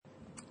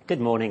Good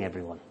morning,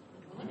 everyone.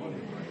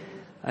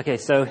 Okay,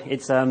 so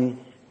it's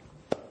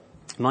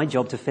my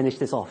job to finish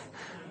this off.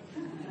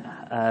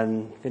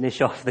 Finish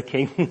off the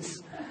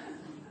Kings.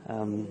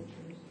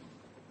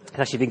 It's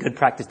actually been good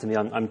practice to me.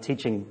 I'm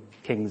teaching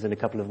Kings in a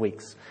couple of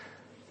weeks.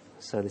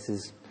 So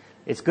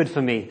it's good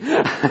for me.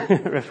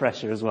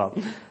 Refresher as well.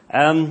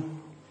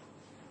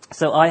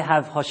 So I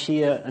have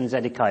Hoshea and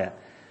Zedekiah.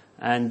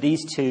 And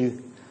these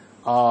two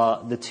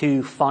are the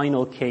two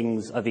final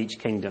kings of each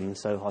kingdom.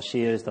 So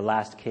Hoshea is the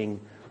last king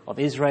of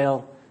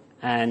Israel,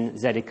 and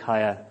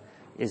Zedekiah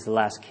is the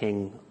last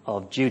king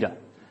of Judah.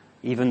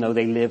 Even though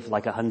they live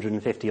like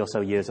 150 or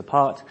so years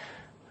apart,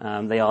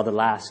 they are the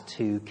last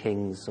two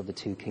kings of the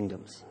two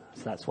kingdoms.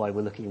 So that's why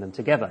we're looking at them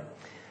together.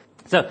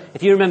 So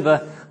if you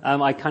remember,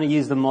 I kind of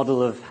used the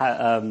model of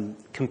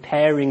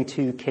comparing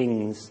two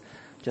kings,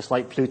 just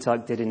like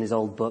Plutarch did in his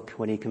old book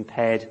when he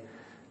compared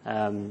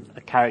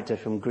a character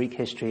from Greek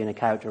history and a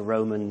character of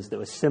Romans that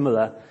were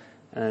similar,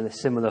 and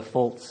similar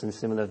faults and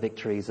similar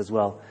victories as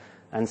well.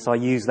 And so I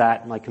used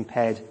that, and I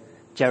compared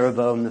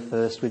Jeroboam the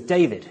first with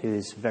David, who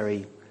is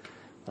very,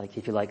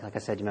 if you like I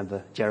said, you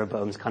remember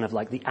Jeroboam's kind of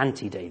like the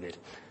anti-David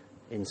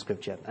in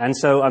Scripture. And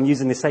so I'm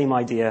using the same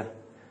idea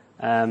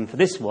for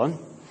this one,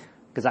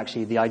 because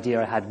actually the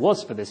idea I had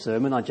was for this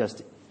sermon. I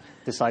just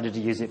decided to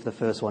use it for the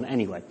first one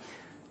anyway.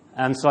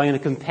 So I'm going to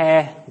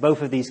compare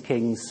both of these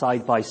kings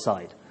side by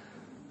side.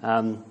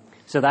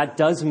 So that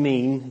does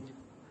mean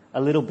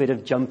a little bit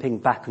of jumping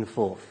back and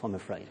forth, I'm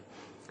afraid.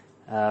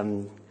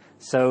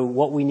 So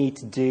what we need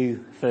to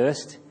do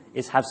first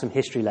is have some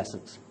history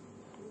lessons.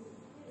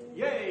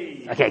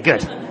 Yay! Okay,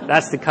 good.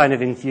 That's the kind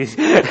of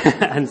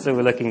answer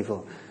we're looking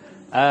for.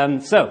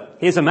 So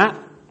here's a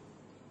map.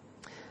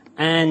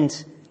 And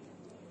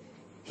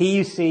here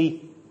you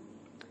see,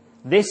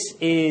 this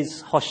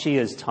is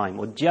Hoshea's time,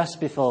 or just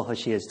before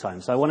Hoshea's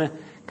time. So I want to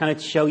kind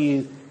of show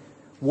you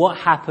what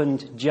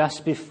happened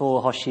just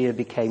before Hoshea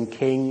became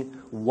king,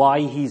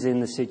 why he's in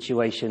the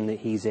situation that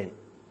he's in.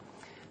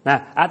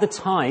 Now, at the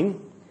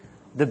time,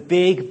 the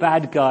big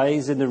bad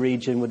guys in the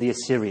region were the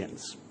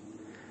Assyrians.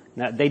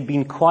 Now, they'd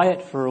been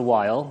quiet for a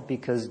while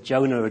because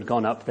Jonah had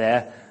gone up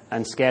there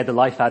and scared the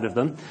life out of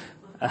them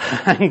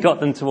and got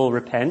them to all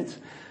repent.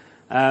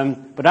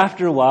 But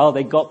after a while,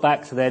 they got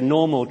back to their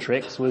normal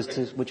tricks,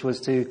 which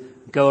was to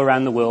go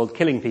around the world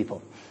killing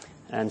people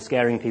and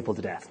scaring people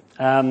to death.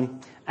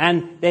 And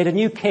they had a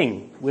new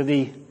king with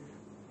the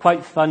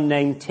quite fun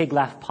name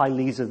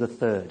Tiglath-Pileser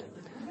III,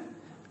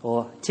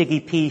 or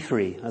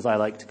Tiggy-P3, as I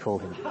like to call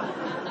him.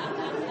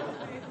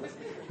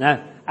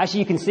 Now,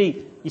 actually,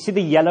 you see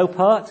the yellow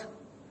part?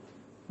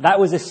 That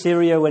was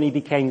Assyria when he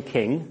became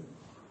king,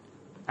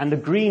 and the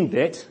green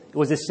bit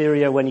was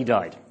Assyria when he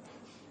died.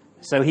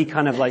 So he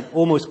kind of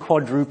almost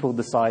quadrupled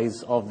the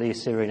size of the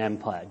Assyrian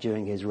Empire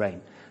during his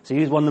reign. So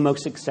he was one of the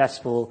most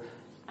successful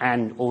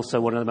and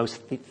also one of the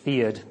most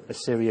feared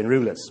Assyrian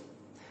rulers.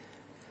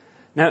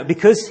 Now,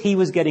 because he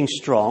was getting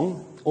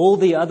strong, all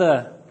the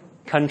other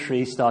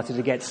countries started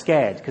to get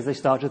scared because they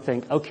started to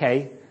think,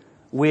 okay,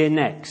 we're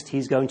next.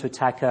 He's going to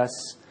attack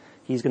us.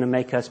 He's going to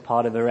make us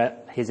part of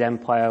his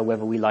empire,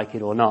 whether we like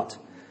it or not.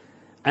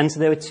 And so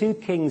there were two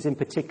kings in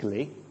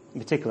particular,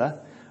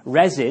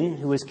 Rezin,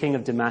 who was king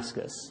of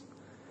Damascus,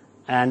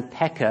 and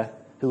Pekah,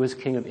 who was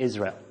king of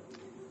Israel.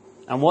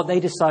 And what they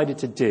decided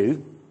to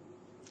do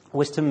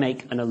was to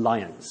make an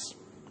alliance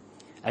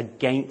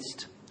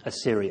against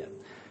Assyria.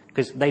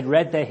 Because they'd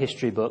read their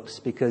history books,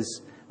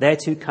 because their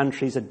two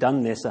countries had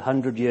done this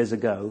 100 years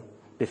ago,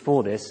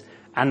 before this,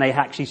 and they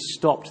actually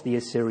stopped the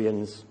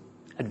Assyrians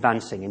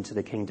advancing into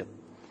the kingdom.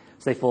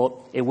 So they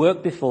thought, it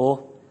worked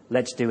before,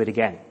 let's do it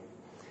again.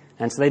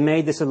 And so they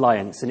made this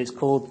alliance, and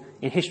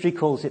history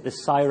calls it the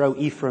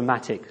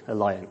Syro-Ephraimitic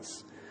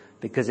alliance,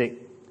 because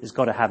it's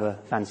got to have a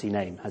fancy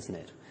name, hasn't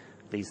it?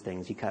 These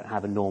things, you can't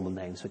have a normal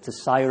name. So it's a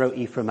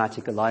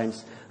Syro-Ephraimitic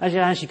alliance.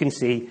 As you can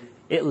see,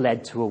 it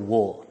led to a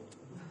war.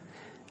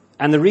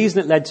 And the reason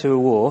it led to a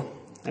war,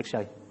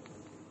 actually,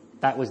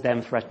 that was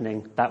them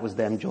threatening, that was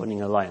them joining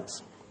an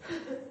alliance.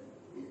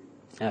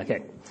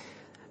 Okay.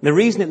 The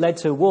reason it led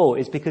to a war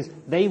is because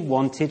they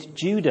wanted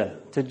Judah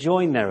to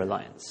join their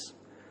alliance.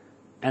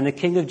 And the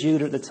king of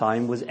Judah at the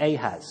time was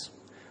Ahaz,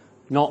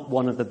 not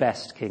one of the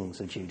best kings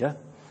of Judah.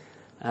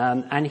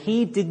 And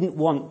he didn't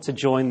want to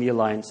join the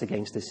alliance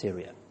against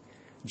Assyria.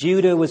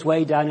 Judah was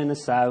way down in the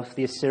south.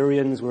 The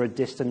Assyrians were a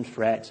distant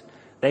threat.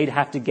 They'd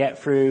have to get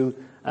through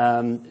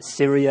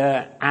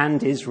Syria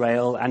and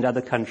Israel and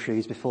other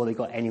countries before they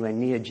got anywhere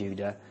near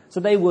Judah. So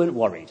they weren't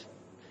worried.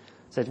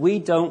 Said, we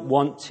don't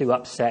want to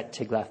upset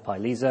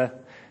Tiglath-Pileser.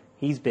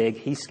 He's big,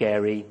 he's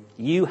scary.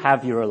 You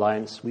have your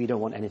alliance. We don't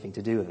want anything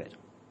to do with it.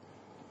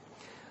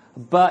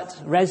 But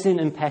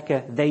Rezin and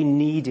Pekah, they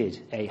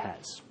needed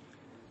Ahaz.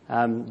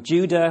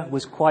 Judah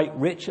was quite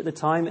rich at the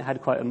time. It had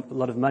quite a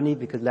lot of money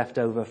because left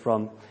over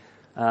from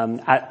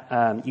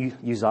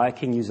Uzziah,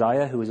 King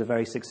Uzziah, who was a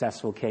very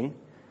successful king.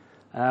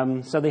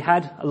 So they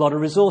had a lot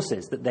of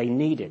resources that they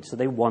needed, so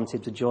they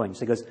wanted to join.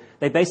 So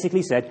they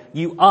basically said,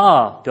 you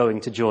are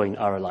going to join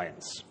our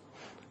alliance,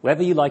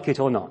 whether you like it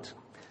or not.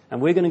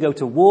 and we're going to go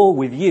to war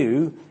with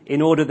you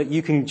in order that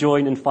you can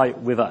join and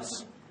fight with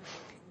us.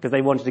 Because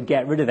they wanted to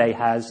get rid of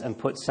Ahaz and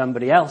put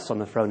somebody else on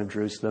the throne of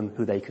Jerusalem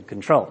who they could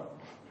control.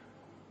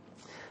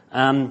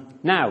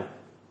 Now,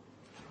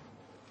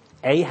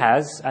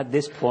 Ahaz, at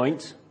this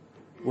point,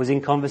 was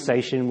in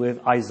conversation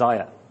with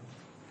Isaiah.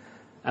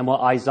 And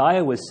what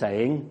Isaiah was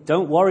saying,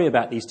 don't worry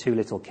about these two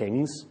little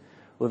kings.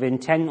 Within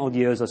 10 odd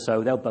years or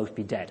so, they'll both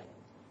be dead.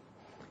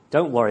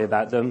 Don't worry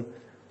about them.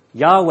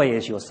 Yahweh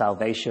is your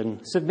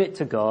salvation. Submit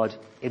to God.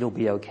 It'll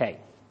be okay.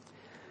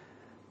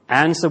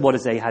 And so what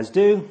does Ahaz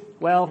do?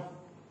 Well,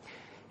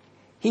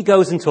 he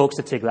goes and talks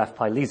to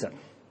Tiglath-Pileser.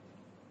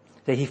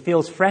 That he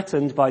feels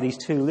threatened by these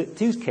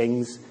two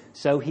kings,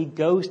 so he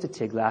goes to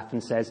Tiglath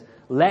and says,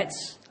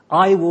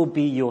 I will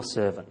be your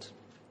servant.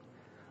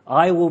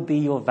 I will be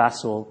your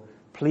vassal.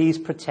 Please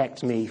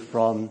protect me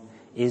from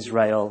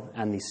Israel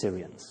and the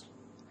Syrians.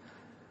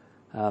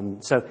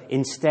 So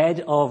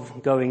instead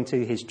of going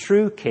to his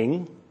true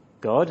king,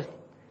 God,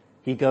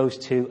 he goes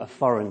to a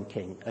foreign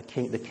king,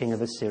 the king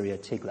of Assyria,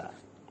 Tiglath.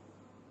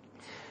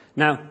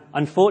 Now,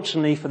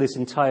 unfortunately for this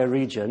entire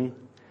region,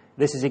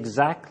 this is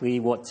exactly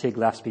what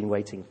Tiglath's been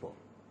waiting for.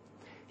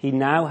 He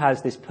now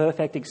has this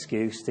perfect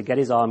excuse to get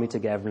his army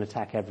together and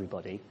attack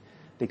everybody,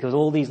 because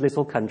all these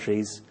little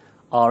countries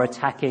are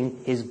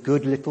attacking his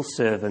good little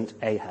servant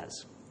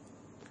Ahaz.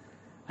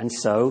 And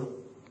so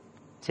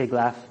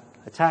Tiglath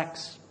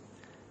attacks.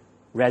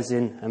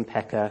 Rezin and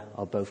Pekah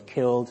are both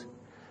killed.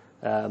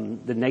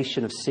 The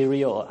nation of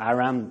Syria, or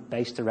Aram,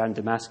 based around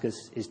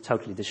Damascus, is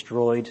totally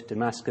destroyed.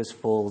 Damascus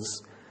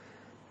falls,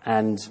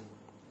 and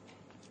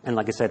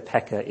like I said,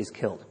 Pekah is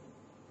killed.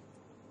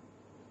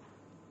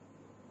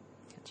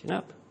 Catching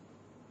up.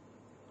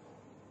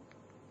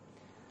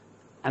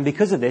 And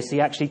because of this,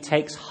 he actually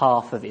takes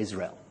half of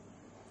Israel.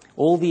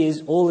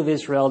 All of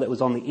Israel that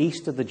was on the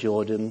east of the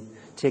Jordan,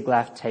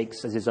 Tiglath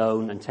takes as his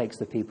own and takes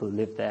the people who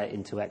lived there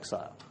into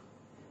exile.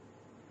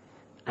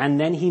 And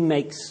then he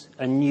makes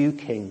a new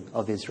king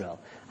of Israel.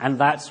 And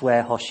that's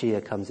where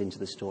Hoshea comes into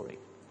the story.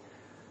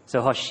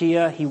 So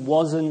Hoshea, he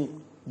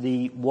wasn't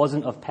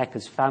of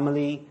Pekah's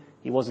family.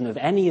 He wasn't of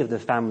any of the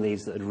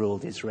families that had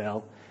ruled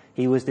Israel.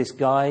 He was this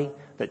guy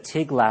that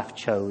Tiglath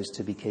chose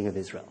to be king of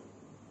Israel.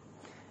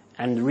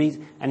 And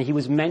he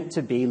was meant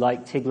to be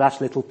like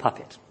Tiglath's little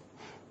puppet,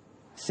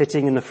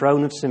 sitting in the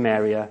throne of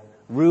Samaria,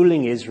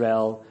 ruling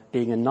Israel,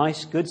 being a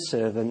nice, good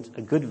servant,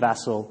 a good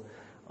vassal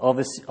of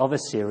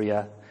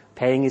Assyria,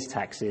 paying his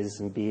taxes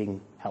and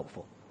being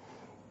helpful.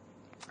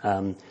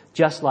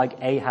 Just like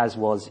Ahaz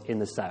was in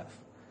the south.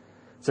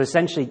 So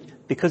essentially,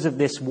 because of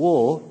this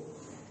war,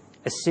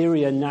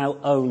 Assyria now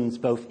owns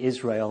both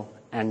Israel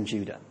and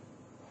Judah.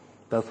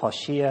 Both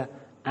Hoshea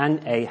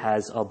and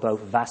Ahaz are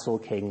both vassal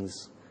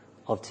kings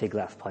of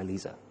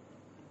Tiglath-Pileser.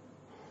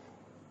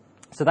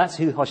 So that's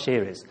who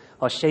Hoshea is.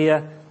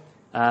 Hoshea,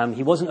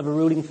 he wasn't of a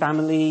ruling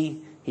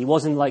family. He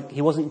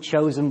wasn't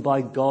chosen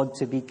by God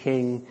to be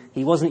king.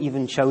 He wasn't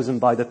even chosen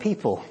by the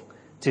people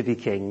to be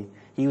king.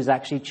 He was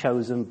actually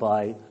chosen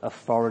by a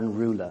foreign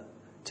ruler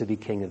to be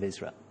king of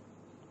Israel.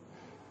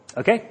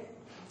 Okay?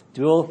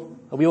 Are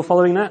we all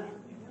following that?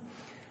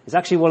 It's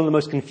actually one of the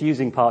most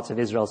confusing parts of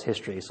Israel's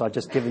history, so I've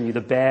just given you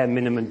the bare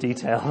minimum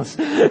details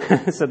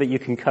so that you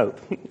can cope.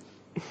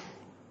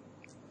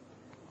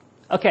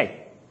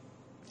 Okay.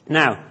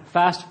 Now,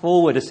 fast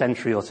forward a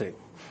century or two.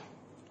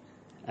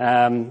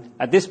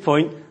 At this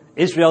point,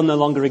 Israel no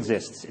longer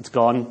exists. It's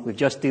gone. We're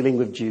just dealing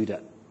with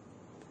Judah.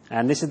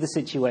 And this is the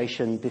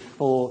situation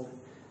before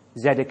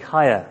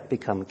Zedekiah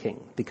becomes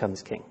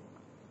king.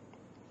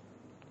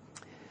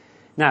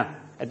 Now,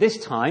 at this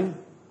time,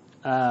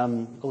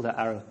 that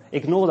arrow.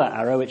 Ignore that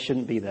arrow. It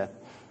shouldn't be there.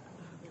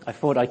 I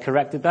thought I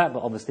corrected that,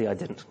 but obviously I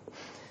didn't.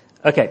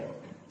 Okay.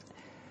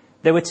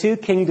 There were two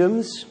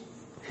kingdoms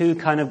who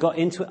kind of got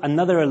into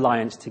another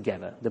alliance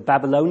together, the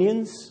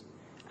Babylonians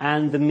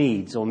and the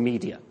Medes, or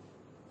Media.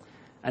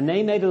 And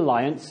they made an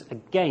alliance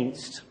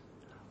against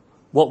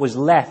what was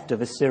left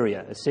of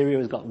Assyria. Assyria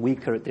has got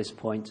weaker at this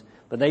point,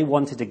 but they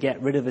wanted to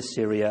get rid of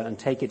Assyria and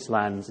take its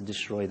lands and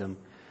destroy them.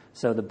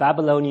 So the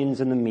Babylonians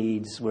and the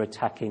Medes were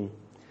attacking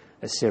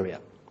Assyria.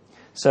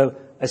 So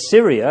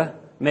Assyria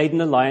made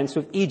an alliance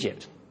with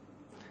Egypt.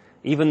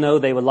 Even though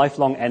they were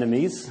lifelong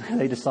enemies,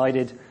 they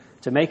decided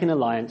to make an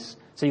alliance.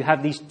 So you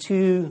have these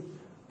two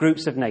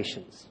groups of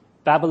nations,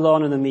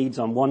 Babylon and the Medes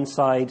on one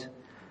side,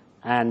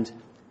 and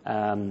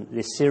the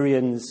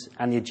Assyrians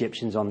and the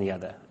Egyptians on the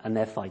other, and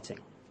they're fighting.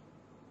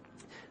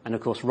 And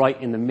of course, right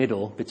in the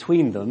middle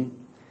between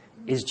them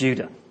is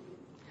Judah.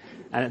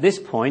 And at this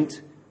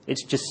point,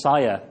 it's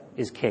Josiah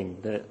is king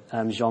that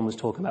Jean was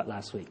talking about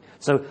last week.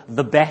 So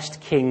the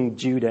best king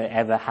Judah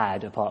ever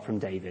had, apart from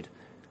David,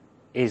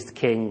 is the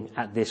king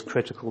at this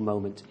critical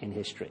moment in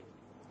history.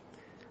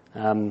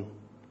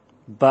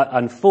 But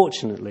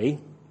unfortunately,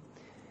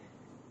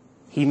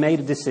 he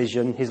made a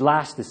decision, his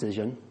last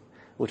decision,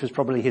 which was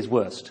probably his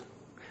worst.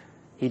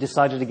 He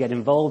decided to get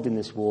involved in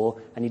this war,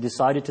 and he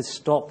decided to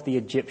stop the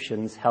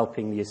Egyptians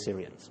helping the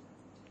Assyrians.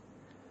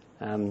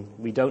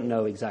 We don't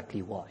know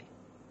exactly why.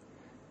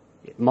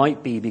 It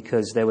might be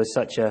because there was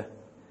such a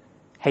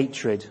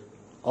hatred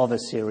of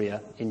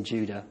Assyria in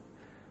Judah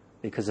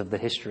because of the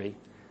history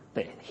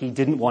that he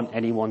didn't want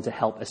anyone to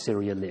help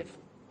Assyria live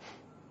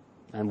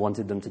and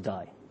wanted them to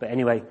die. But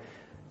anyway,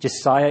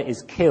 Josiah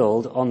is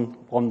killed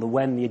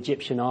when the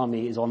Egyptian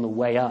army is on the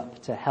way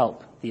up to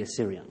help the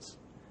Assyrians.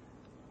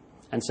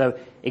 And so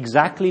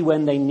exactly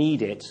when they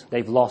need it,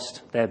 they've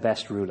lost their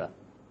best ruler.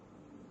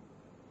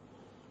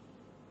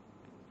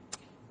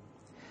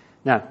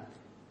 Now,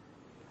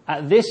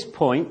 at this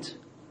point,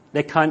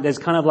 there's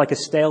kind of like a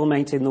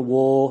stalemate in the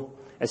war.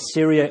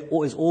 Assyria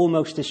is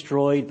almost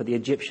destroyed, but the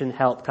Egyptian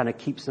help kind of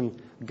keeps them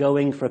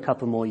going for a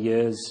couple more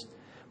years.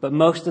 But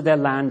most of their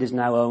land is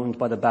now owned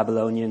by the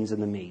Babylonians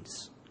and the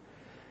Medes.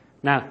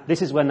 Now,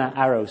 this is when that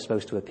arrow is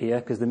supposed to appear,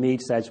 because the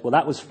Medes says, well,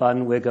 that was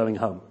fun, we're going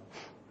home.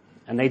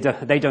 And they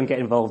don't get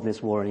involved in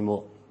this war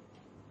anymore.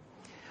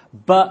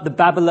 But the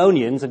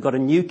Babylonians have got a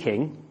new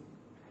king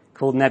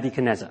called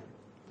Nebuchadnezzar,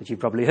 that you've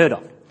probably heard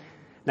of.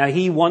 Now,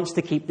 he wants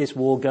to keep this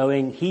war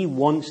going. He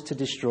wants to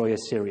destroy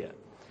Assyria.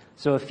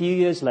 So a few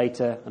years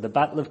later, at the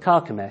Battle of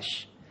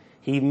Carchemish,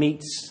 he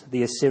meets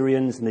the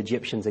Assyrians and the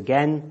Egyptians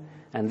again,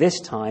 and this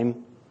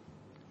time,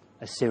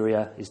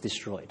 Assyria is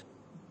destroyed,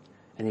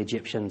 and the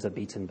Egyptians are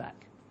beaten back.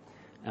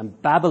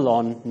 And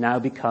Babylon now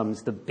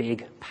becomes the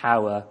big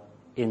power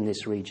in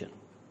this region.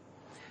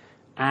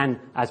 And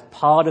as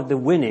part of the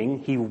winning,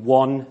 he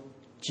won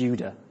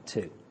Judah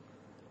too.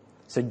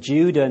 So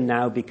Judah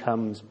now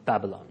becomes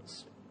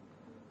Babylon's.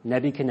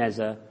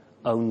 Nebuchadnezzar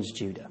owns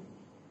Judah.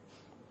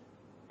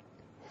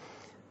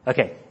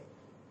 Okay.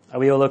 Are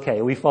we all okay?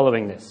 Are we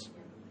following this?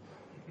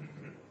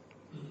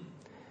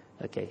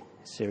 Okay.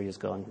 Syria's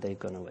gone. They've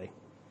gone away.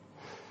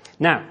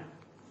 Now,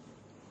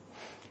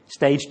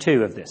 stage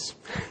 2 of this.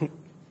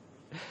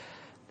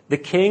 The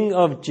king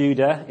of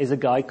Judah is a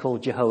guy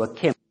called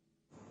Jehoiakim.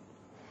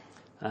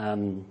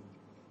 And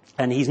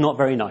he's not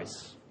very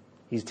nice.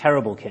 He's a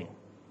terrible king.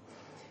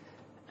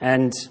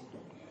 And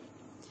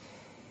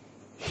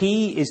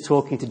he is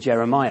talking to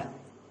Jeremiah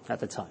at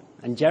the time.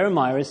 And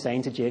Jeremiah is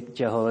saying to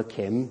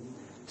Jehoiakim,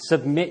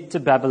 submit to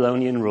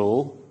Babylonian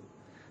rule.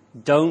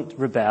 Don't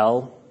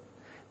rebel.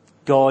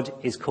 God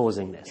is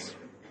causing this.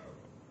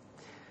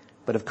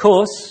 But of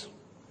course,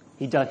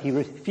 he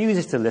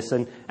refuses to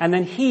listen, and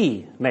then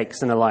he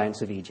makes an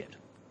alliance with Egypt.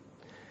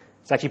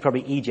 It's actually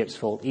probably Egypt's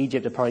fault.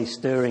 Egypt are probably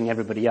stirring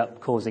everybody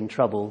up, causing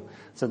trouble,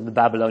 so that the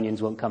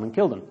Babylonians won't come and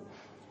kill them.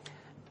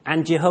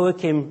 And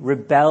Jehoiakim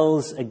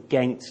rebels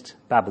against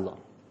Babylon.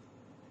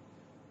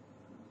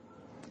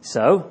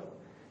 So,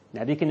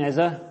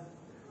 Nebuchadnezzar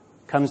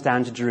comes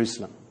down to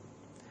Jerusalem,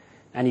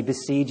 and he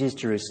besieges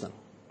Jerusalem.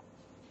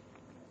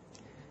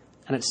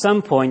 And at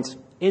some point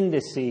in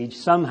this siege,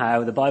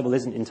 somehow, the Bible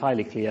isn't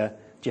entirely clear,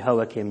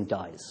 Jehoiakim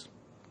dies.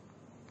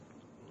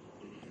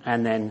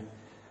 And then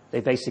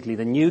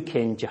the new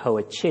king,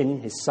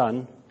 Jehoiachin, his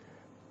son,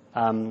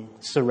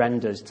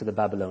 surrenders to the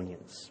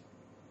Babylonians.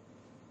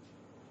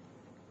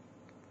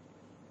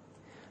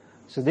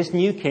 So this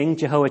new king,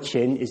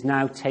 Jehoiachin, is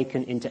now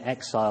taken into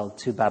exile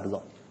to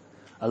Babylon,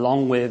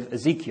 along with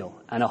Ezekiel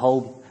and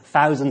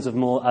thousands of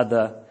more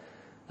other,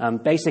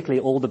 basically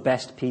all the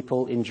best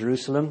people in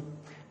Jerusalem,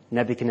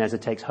 Nebuchadnezzar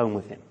takes home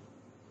with him.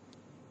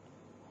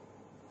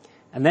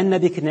 And then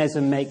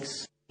Nebuchadnezzar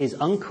makes his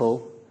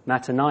uncle,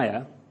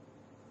 Mattaniah,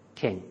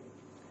 king,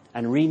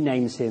 and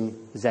renames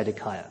him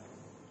Zedekiah.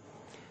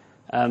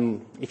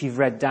 If you've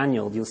read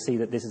Daniel, you'll see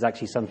that this is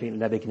actually something that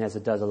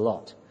Nebuchadnezzar does a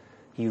lot.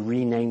 He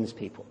renames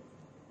people.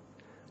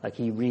 Like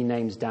he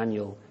renames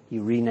Daniel, he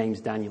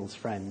renames Daniel's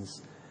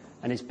friends.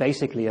 And it's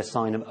basically a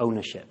sign of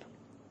ownership.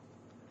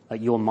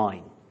 Like, you're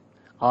mine.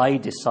 I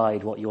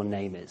decide what your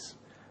name is.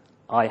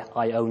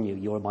 I own you.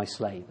 You're my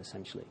slave,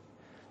 essentially.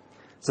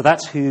 So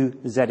that's who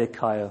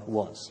Zedekiah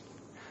was.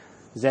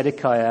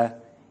 Zedekiah,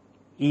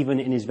 even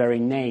in his very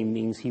name,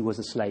 means he was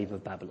a slave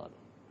of Babylon.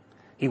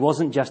 He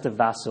wasn't just a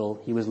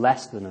vassal. He was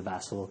less than a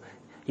vassal.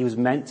 He was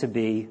meant to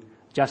be,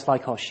 just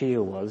like Hoshea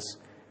was,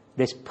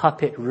 this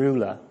puppet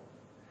ruler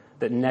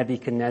that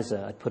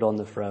Nebuchadnezzar had put on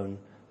the throne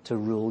to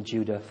rule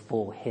Judah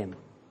for him.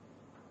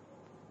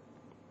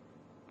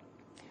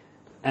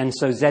 And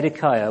so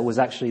Zedekiah was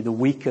actually the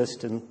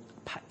weakest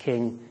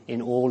king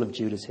in all of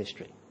Judah's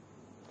history.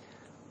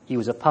 He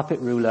was a puppet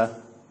ruler.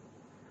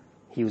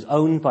 He was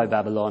owned by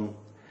Babylon.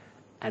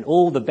 And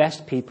all the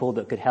best people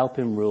that could help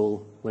him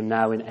rule were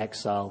now in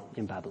exile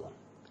in Babylon.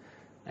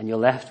 And you're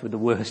left with the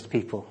worst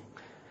people.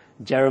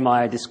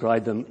 Jeremiah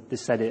described them,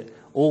 said it,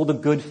 all the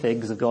good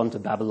figs have gone to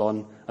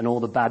Babylon and all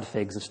the bad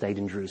figs have stayed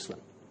in Jerusalem.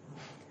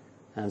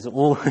 And so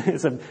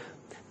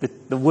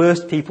the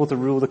worst people to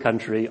rule the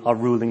country are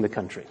ruling the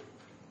country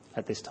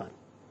at this time.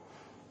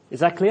 Is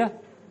that clear?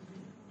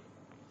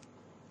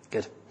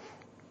 Good.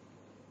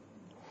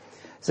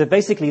 So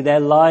basically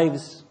their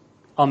lives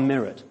are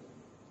mirrored.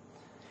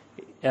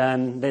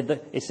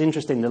 It's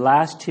interesting, the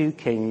last two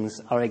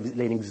kings are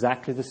in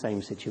exactly the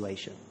same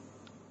situation.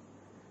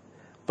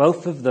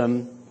 Both of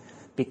them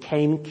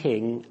became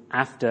king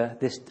after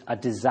a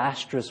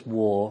disastrous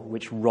war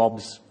which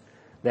robs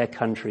their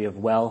country of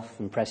wealth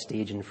and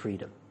prestige and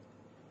freedom.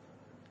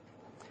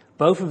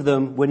 Both of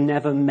them were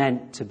never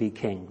meant to be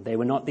king. They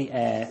were not the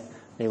heir.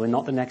 They were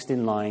not the next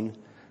in line.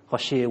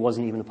 Hoshea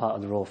wasn't even a part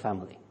of the royal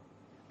family.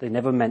 They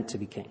never meant to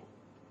be king.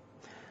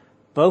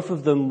 Both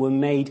of them were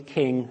made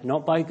king,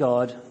 not by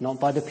God, not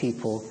by the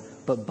people,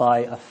 but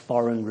by a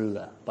foreign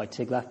ruler, by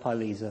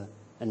Tiglath-Pileser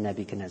and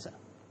Nebuchadnezzar.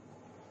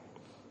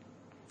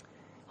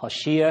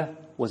 Hoshea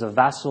was a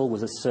vassal,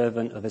 was a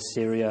servant of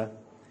Assyria.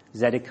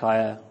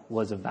 Zedekiah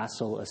was a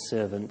vassal, a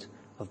servant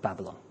of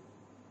Babylon.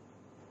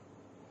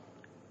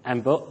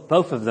 And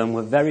both of them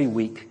were very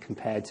weak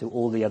compared to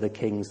all the other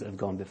kings that have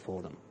gone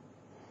before them.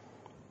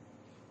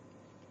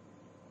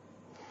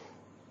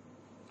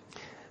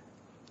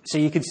 So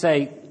you could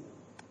say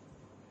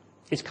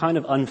it's kind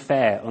of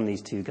unfair on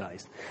these two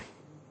guys.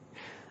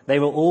 They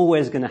were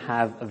always going to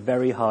have a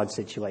very hard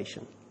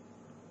situation.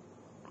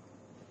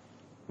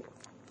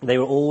 They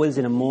were always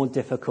in a more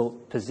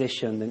difficult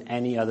position than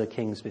any other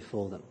kings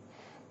before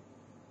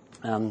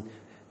them.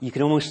 You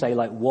can almost say,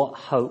 like, what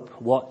hope,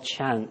 what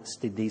chance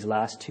did these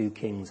last two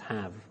kings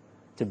have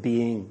to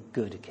being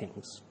good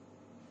kings?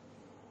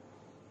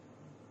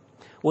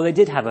 Well, they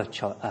did have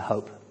a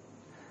hope.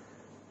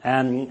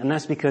 And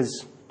that's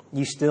because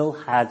you still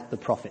had the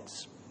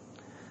prophets.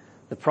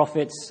 The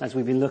prophets, as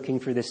we've been looking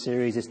through this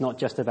series, it's not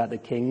just about the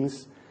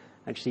kings.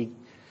 Actually,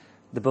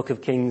 the book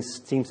of Kings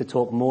seems to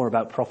talk more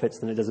about prophets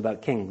than it does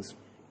about kings.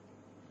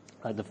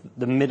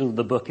 The middle of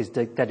the book is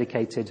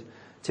dedicated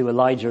to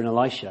Elijah and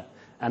Elisha,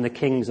 and the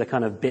kings are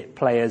kind of bit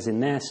players in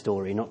their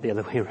story, not the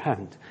other way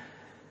around.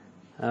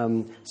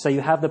 So you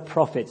have the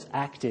prophets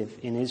active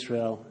in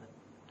Israel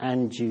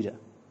and Judah.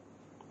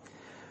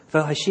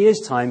 For Hoshea's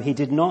time, he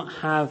did not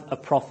have a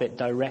prophet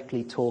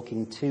directly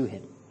talking to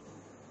him.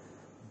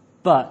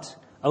 But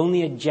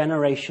only a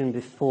generation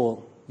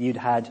before, you'd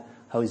had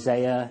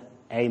Hosea,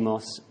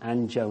 Amos,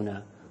 and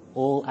Jonah,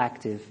 all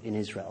active in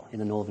Israel, in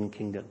the northern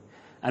kingdom.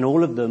 And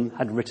all of them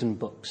had written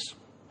books.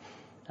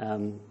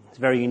 It's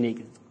very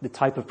unique. The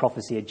type of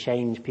prophecy had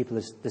changed. People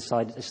have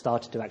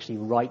started to actually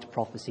write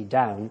prophecy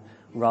down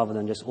rather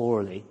than just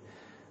orally,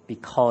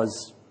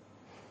 because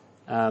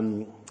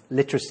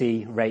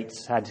literacy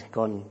rates had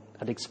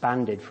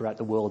expanded throughout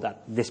the world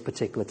at this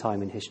particular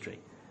time in history.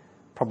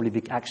 Probably,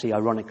 actually,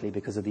 ironically,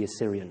 because of the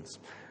Assyrians.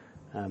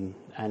 And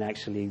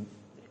actually,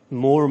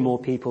 more and more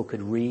people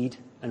could read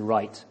and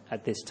write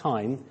at this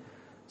time.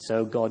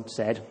 So God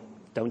said,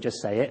 don't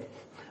just say it,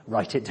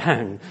 write it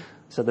down,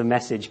 so the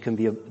message can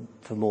be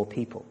for more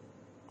people.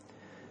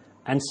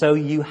 And so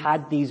you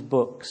had these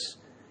books,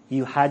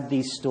 you had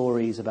these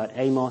stories about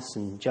Amos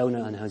and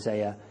Jonah and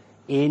Hosea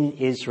in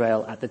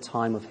Israel at the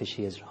time of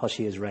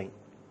Hoshea's reign.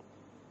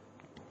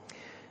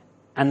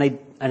 And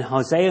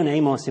Hosea and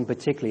Amos in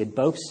particular had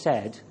both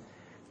said,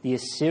 the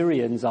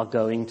Assyrians are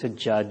going to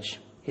judge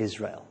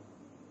Israel.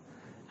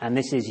 And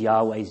this is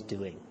Yahweh's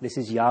doing. This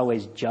is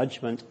Yahweh's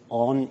judgment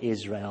on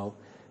Israel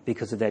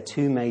because of their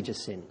two major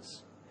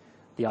sins,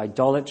 the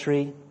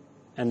idolatry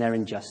and their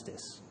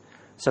injustice.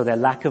 So their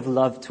lack of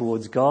love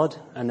towards God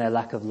and their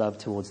lack of love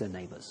towards their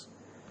neighbors.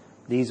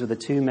 These were the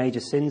two major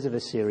sins of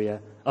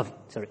Israel,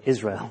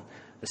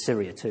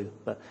 Assyria too,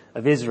 but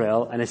of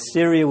Israel, and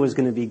Assyria was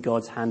going to be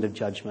God's hand of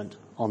judgment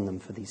on them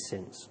for these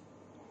sins.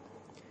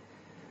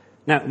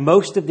 Now,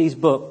 most of these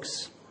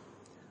books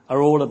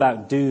are all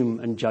about doom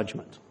and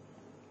judgment.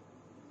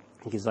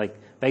 It's like,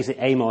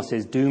 basically Amos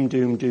is doom,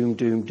 doom, doom,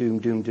 doom, doom,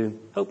 doom, doom,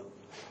 hope,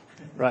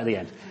 right at the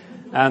end.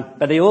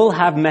 But they all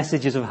have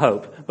messages of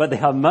hope, but they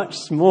are much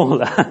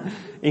smaller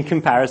in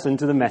comparison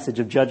to the message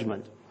of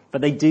judgment.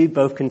 But they do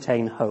both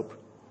contain hope.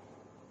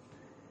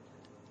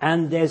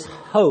 And there's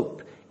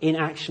hope in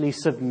actually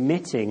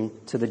submitting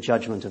to the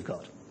judgment of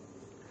God,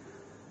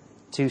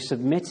 to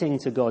submitting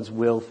to God's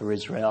will for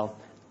Israel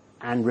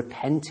and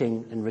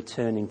repenting and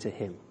returning to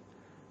him.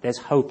 There's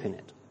hope in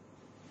it.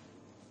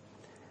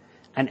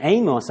 And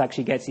Amos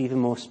actually gets even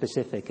more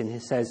specific, and he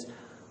says,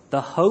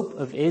 the hope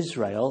of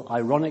Israel,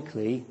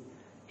 ironically,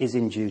 is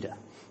in Judah.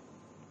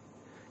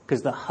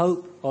 Because the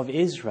hope of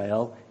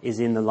Israel is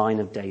in the line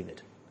of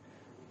David.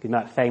 In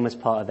that famous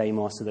part of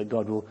Amos, so that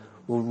God will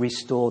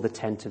restore the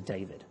tent of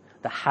David.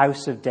 The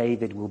house of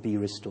David will be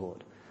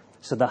restored.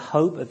 So the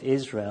hope of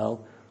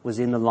Israel was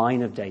in the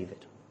line of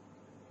David,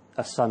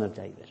 a son of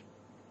David.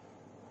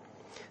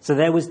 So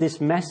there was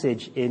this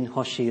message in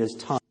Hoshea's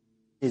time,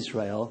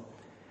 Israel.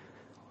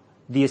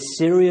 The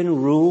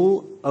Assyrian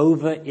rule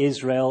over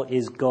Israel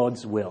is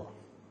God's will.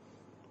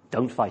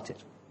 Don't fight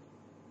it.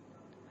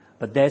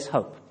 But there's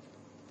hope.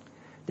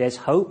 There's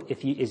hope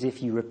if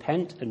you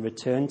repent and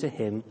return to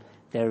him.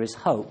 There is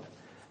hope.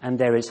 And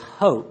there is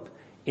hope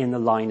in the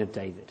line of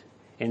David,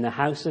 in the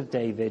house of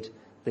David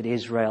that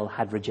Israel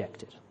had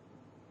rejected.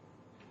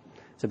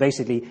 So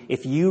basically,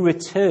 if you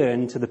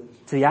return to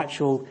the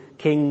actual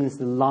kings,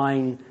 the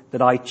line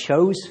that I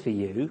chose for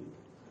you,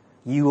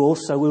 you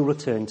also will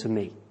return to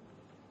me.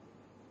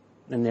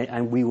 And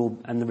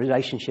the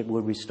relationship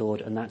will be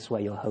restored, and that's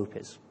where your hope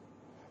is.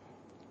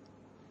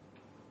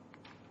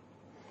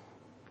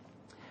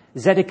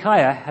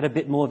 Zedekiah had a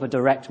bit more of a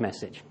direct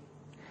message.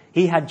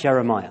 He had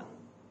Jeremiah.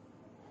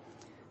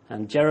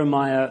 And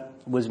Jeremiah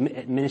was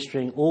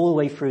ministering all the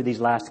way through these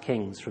last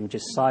kings, from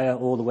Josiah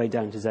all the way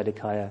down to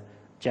Zedekiah.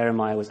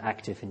 Jeremiah was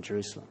active in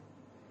Jerusalem.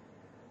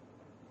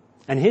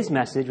 And his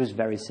message was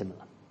very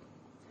similar.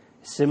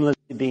 Similar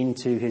to being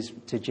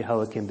to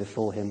Jehoiakim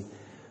before him.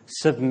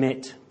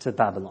 Submit to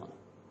Babylon.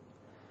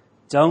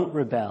 Don't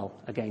rebel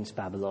against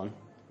Babylon.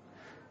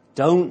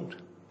 Don't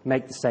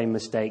make the same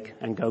mistake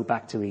and go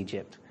back to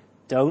Egypt.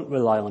 Don't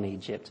rely on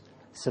Egypt.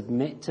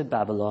 Submit to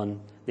Babylon.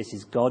 This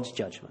is God's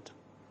judgment.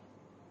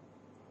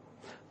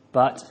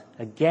 But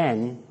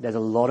again, there's a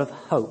lot of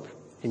hope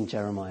in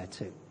Jeremiah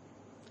 2.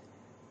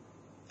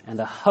 And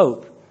the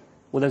hope,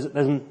 well, there's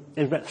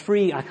about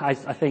three, I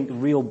think,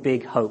 real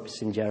big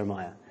hopes in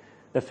Jeremiah.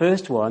 The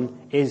first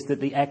one is that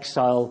the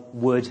exile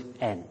would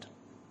end.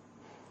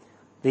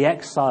 The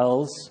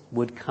exiles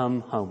would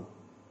come home.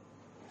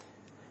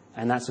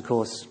 And that's, of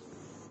course,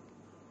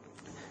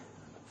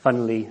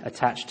 funnily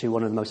attached to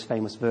one of the most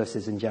famous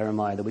verses in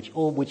Jeremiah,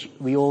 which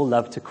we all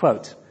love to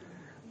quote.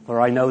 For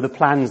I know the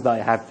plans that I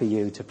have for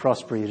you to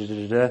prosper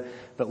you,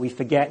 but we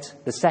forget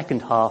the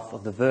second half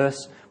of the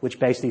verse, which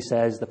basically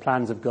says the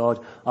plans of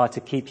God are to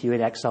keep you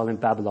in exile in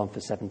Babylon for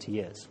 70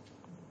 years.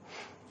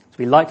 So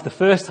we like the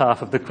first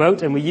half of the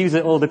quote, and we use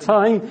it all the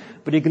time,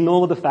 but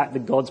ignore the fact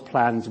that God's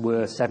plans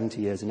were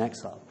 70 years in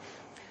exile.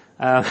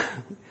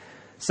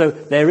 So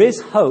there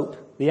is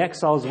hope. The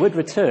exiles would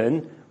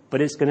return,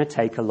 but it's going to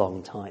take a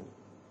long time,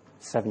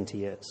 70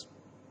 years.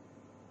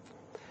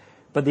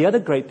 But the other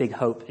great big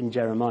hope in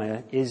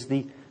Jeremiah is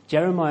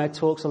Jeremiah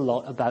talks a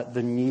lot about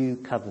the new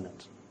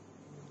covenant.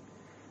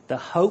 The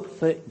hope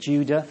for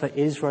Judah, for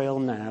Israel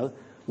now,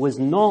 was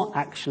not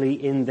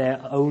actually in their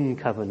own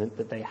covenant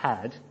that they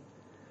had,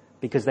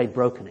 because they've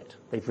broken it,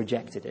 they've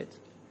rejected it.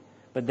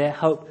 But their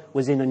hope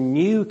was in a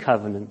new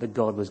covenant that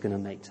God was going to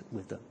make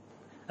with them.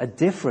 A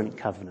different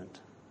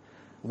covenant.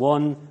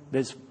 One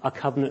that's a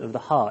covenant of the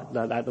heart.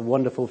 Like the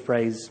wonderful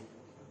phrase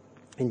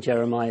in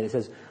Jeremiah that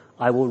says,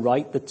 I will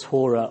write the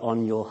Torah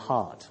on your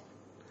heart.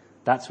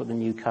 That's what the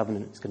new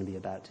covenant is going to be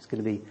about. It's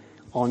going to be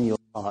on your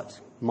heart.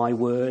 My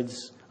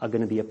words are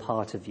going to be a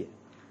part of you.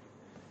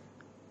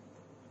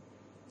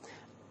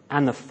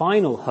 And the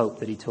final hope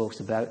that he talks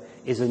about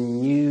is a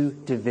new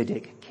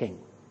Davidic king.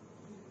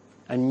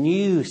 A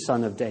new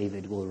son of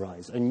David will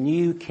rise. A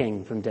new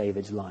king from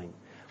David's line,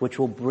 which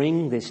will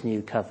bring this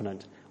new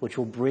covenant, which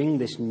will bring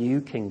this new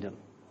kingdom.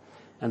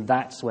 And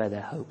that's where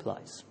their hope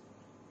lies.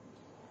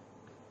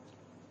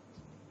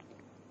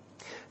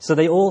 So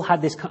they all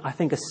had this, I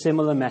think, a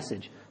similar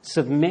message.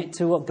 Submit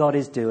to what God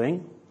is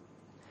doing.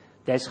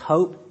 There's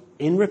hope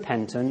in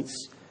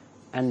repentance,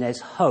 and there's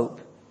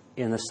hope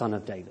in the Son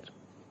of David.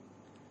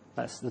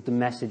 That's the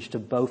message to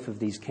both of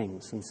these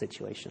kings and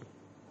situation.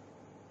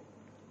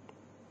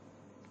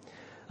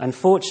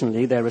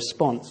 Unfortunately, their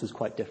response was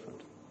quite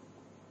different.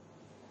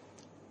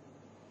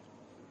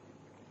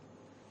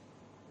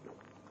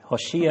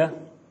 Hoshea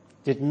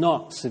did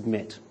not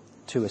submit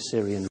to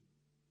Assyrian.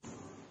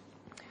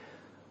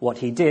 What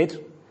he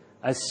did,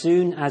 as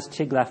soon as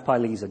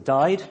Tiglath-Pileser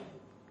died,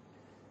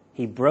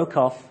 he broke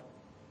off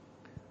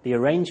the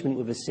arrangement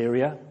with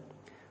Assyria,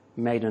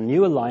 made a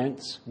new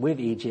alliance with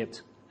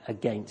Egypt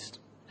against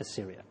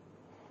Assyria.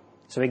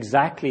 So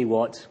exactly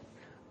what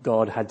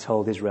God had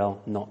told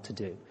Israel not to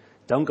do.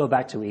 Don't go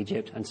back to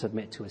Egypt and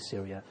submit to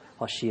Assyria.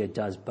 Hoshea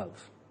does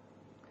both.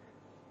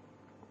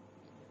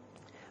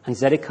 And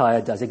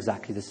Zedekiah does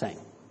exactly the same.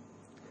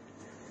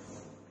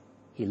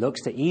 He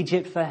looks to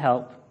Egypt for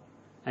help,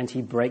 and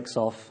he breaks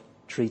off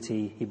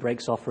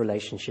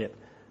relationship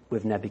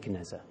with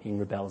Nebuchadnezzar. He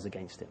rebels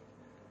against him.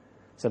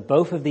 So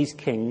both of these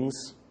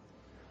kings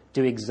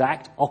do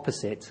exact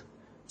opposite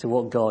to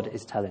what God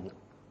is telling them.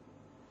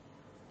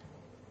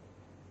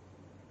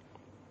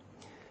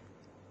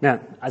 Now,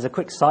 as a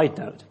quick side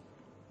note,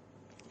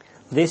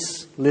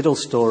 this little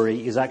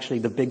story is actually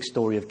the big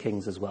story of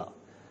Kings as well,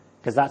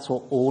 because that's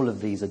what all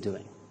of these are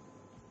doing.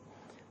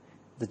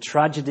 The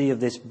tragedy of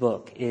this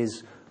book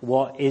is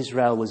what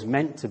Israel was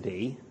meant to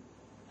be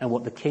and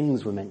what the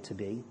kings were meant to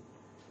be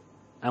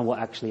and what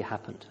actually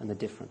happened and the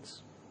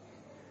difference.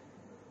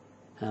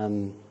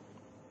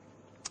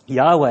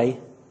 Yahweh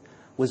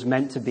was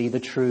meant to be the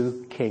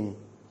true king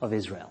of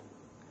Israel.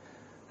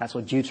 That's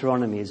what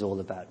Deuteronomy is all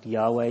about.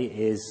 Yahweh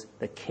is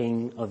the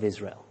king of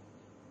Israel.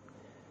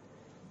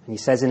 And he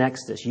says in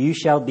Exodus, you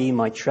shall be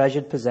my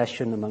treasured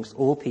possession amongst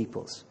all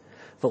peoples,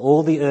 for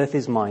all the earth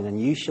is mine, and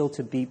you shall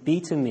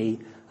be to me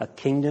a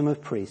kingdom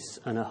of priests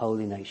and a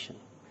holy nation.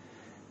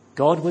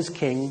 God was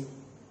king,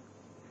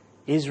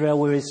 Israel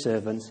were his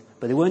servants,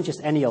 but they weren't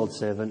just any old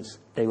servants,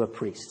 they were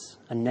priests,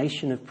 a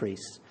nation of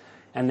priests.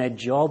 And their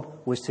job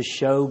was to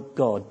show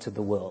God to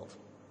the world.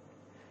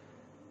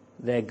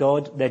 Their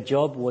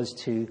job was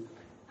to,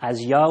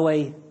 as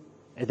Yahweh,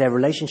 their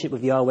relationship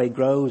with Yahweh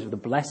grows, with the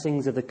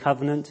blessings of the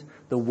covenant,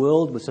 the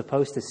world was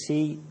supposed to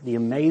see the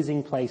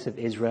amazing place of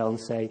Israel and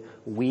say,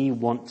 we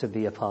want to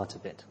be a part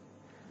of it.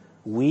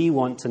 We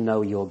want to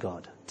know your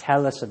God.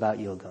 Tell us about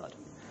your God.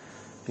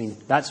 I mean,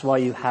 that's why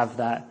you have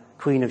that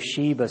Queen of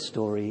Sheba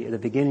story at the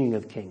beginning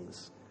of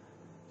Kings.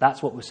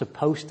 That's what was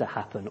supposed to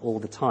happen all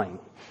the time.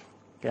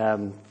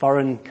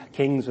 foreign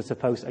kings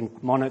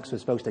and monarchs were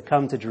supposed to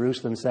come to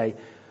Jerusalem and say,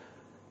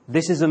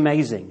 "This is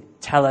amazing.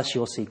 Tell us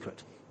your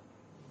secret."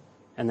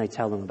 And they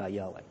tell them about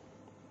Yahweh.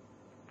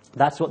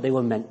 That's what they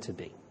were meant to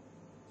be.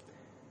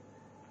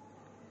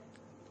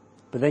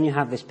 But then you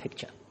have this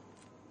picture.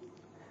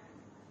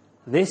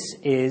 This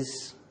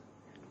is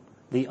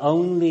the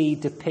only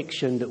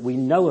depiction that we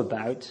know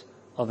about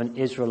of an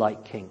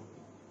Israelite king.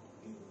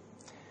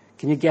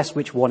 Can you guess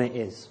which one it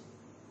is?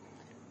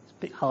 It's a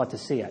bit hard to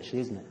see, actually,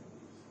 isn't it?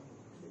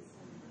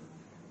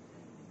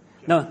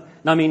 No,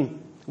 I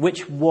mean,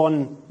 which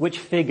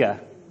figure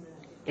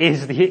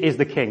is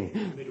the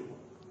king?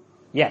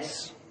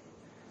 Yes.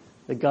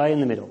 The guy in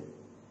the middle,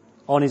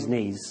 on his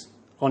knees,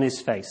 on his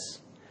face.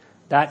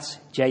 That's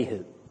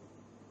Jehu.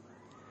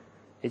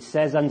 It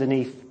says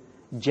underneath,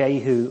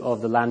 Jehu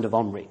of the land of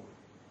Omri.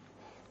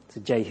 It's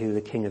Jehu,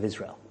 the king of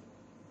Israel.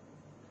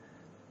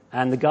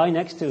 And the guy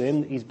next to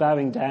him, he's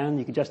bowing down,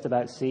 you can just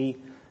about see,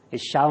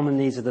 is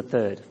Shalmaneser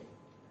III.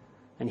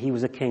 And he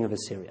was a king of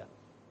Assyria.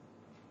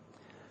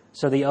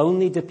 So the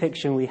only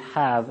depiction we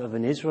have of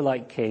an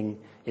Israelite king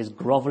is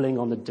groveling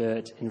on the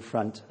dirt in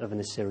front of an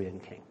Assyrian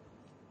king.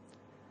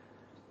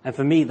 And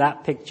for me,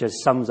 that picture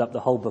sums up the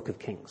whole book of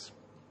Kings.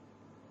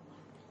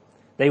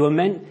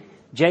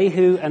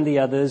 Jehu and the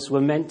others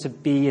were meant to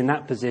be in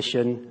that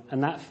position,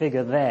 and that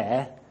figure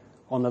there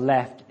on the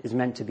left is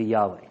meant to be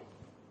Yahweh,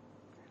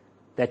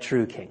 their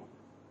true king.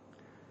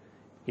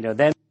 You know,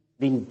 they've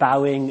been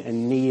bowing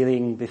and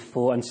kneeling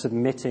before and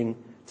submitting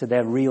to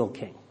their real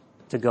king,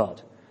 to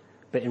God.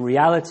 But in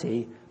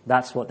reality,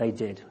 that's what they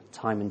did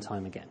time and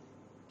time again.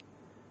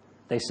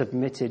 They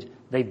submitted,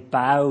 they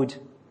bowed,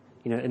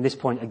 at this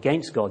point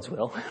against God's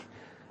will.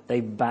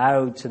 They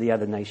bowed to the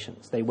other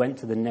nations. They went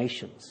to the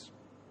nations.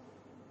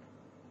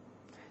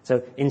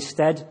 So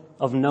instead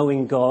of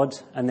knowing God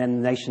and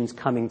then the nations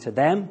coming to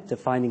them, to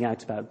finding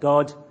out about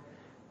God,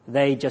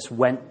 they just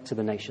went to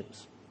the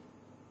nations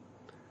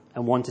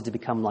and wanted to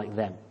become like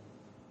them.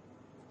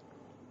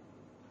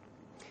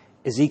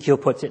 Ezekiel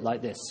puts it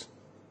like this: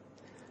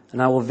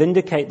 "And I will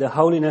vindicate the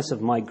holiness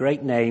of my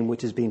great name,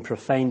 which has been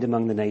profaned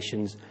among the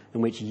nations,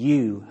 and which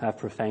you have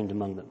profaned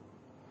among them."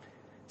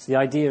 So the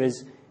idea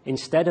is,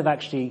 instead of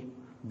actually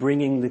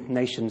bringing the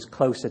nations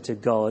closer to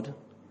God,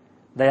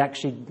 they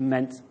actually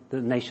meant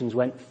that the nations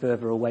went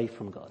further away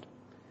from God,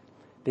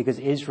 because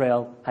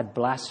Israel had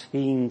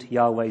blasphemed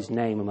Yahweh's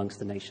name amongst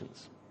the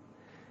nations.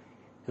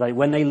 Like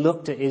when they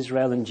looked at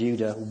Israel and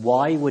Judah,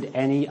 why would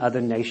any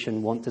other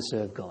nation want to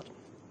serve God?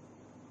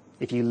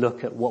 If you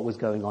look at what was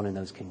going on in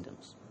those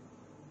kingdoms.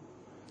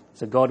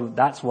 So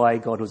that's why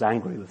God was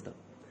angry with them,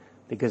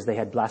 because they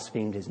had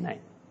blasphemed his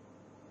name.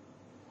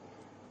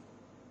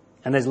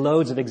 And there's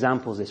loads of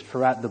examples of this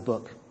throughout the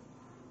book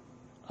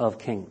of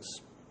Kings.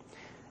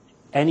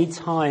 Any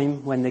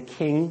time when the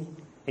king,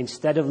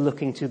 instead of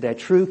looking to their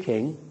true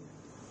king,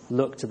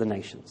 looked to the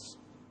nations.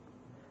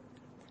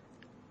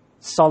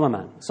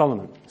 Solomon.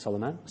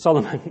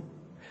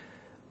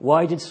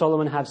 Why did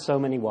Solomon have so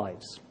many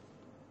wives?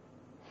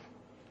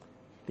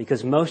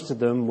 Because most of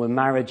them were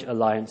marriage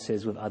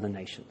alliances with other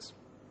nations.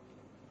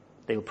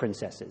 They were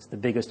princesses, the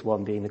biggest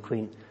one being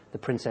the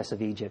princess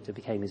of Egypt, who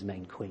became his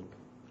main queen.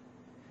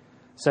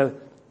 So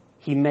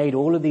he made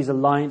all of these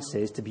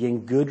alliances to be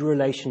in good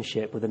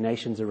relationship with the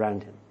nations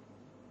around him,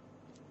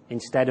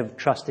 instead of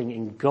trusting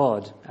in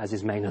God as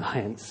his main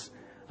alliance,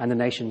 and the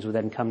nations would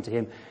then come to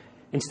him.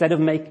 Instead of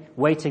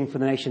waiting for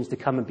the nations to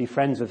come and be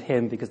friends with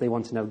him because they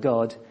want to know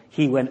God,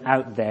 he went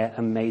out there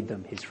and made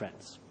them his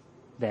friends,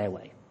 their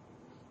way.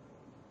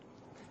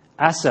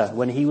 Asa,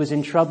 when he was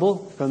in trouble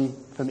from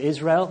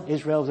Israel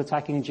was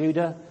attacking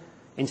Judah,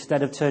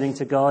 instead of turning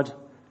to God,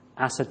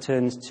 Asa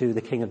turns to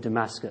the king of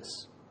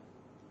Damascus,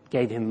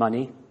 gave him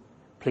money,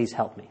 "Please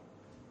help me."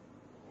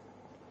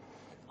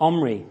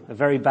 Omri, a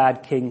very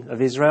bad king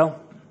of Israel,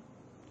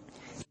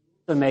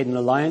 also made an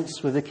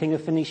alliance with the king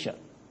of Phoenicia.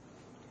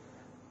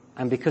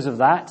 And because of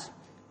that,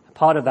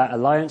 part of that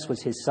alliance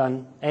was his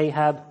son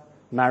Ahab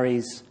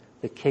marries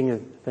the king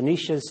of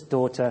Phoenicia's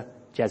daughter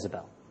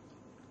Jezebel.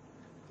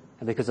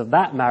 And because of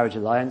that marriage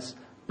alliance,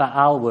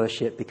 Baal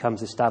worship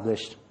becomes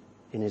established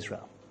in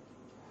Israel.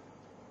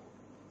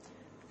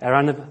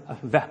 Around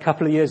a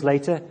couple of years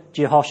later,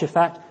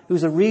 Jehoshaphat,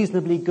 who's a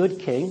reasonably good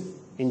king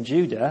in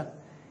Judah,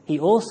 he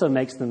also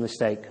makes the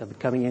mistake of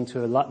coming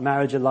into a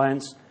marriage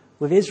alliance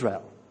with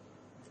Israel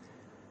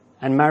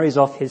and marries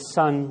off his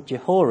son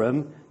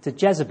Jehoram to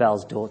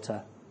Jezebel's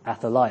daughter,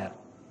 Athaliah,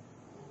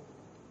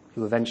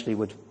 who eventually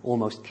would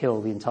almost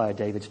kill the entire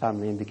David's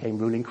family and became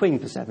ruling queen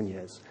for 7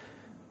 years.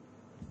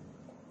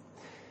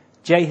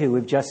 Jehu,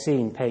 we've just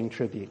seen paying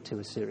tribute to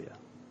Assyria.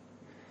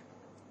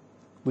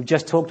 We've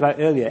just talked about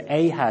earlier,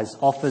 Ahaz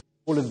offers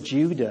all of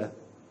Judah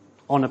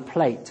on a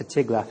plate to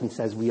Tiglath and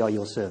says, "We are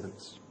your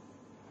servants."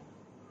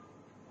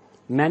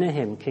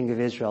 Menahem, king of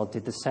Israel,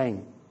 did the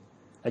same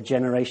a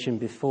generation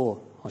before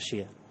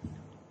Hoshea.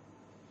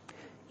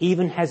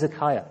 Even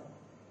Hezekiah,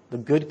 the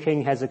good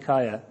king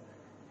Hezekiah,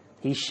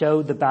 he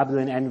showed the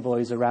Babylon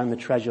envoys around the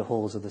treasure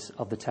halls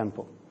of the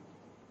temple,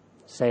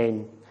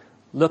 saying,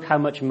 Look how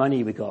much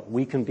money we got.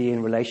 We can be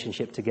in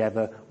relationship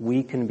together.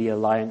 We can be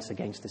alliance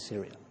against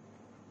Assyria.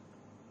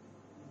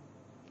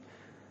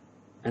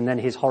 And then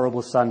his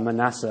horrible son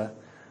Manasseh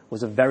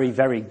was a very,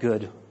 very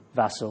good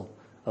vassal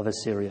of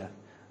Assyria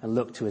and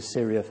looked to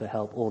Assyria for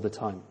help all the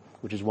time,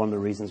 which is one of the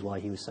reasons why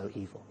he was so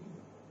evil.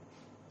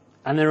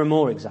 And there are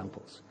more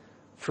examples.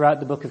 Throughout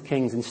the book of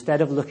Kings,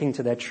 instead of looking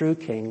to their true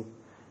king,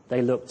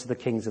 they looked to the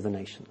kings of the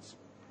nations.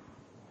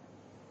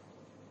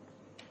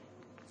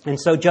 And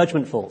so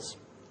judgment falls.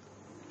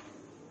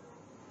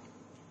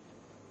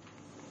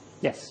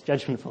 Yes,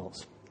 judgment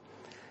falls.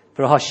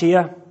 For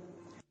Hoshea,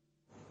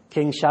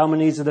 King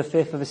Shalmaneser V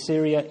of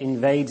Assyria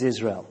invades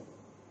Israel.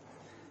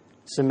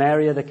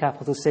 Samaria, the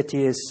capital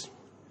city, is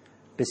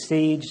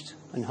besieged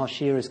and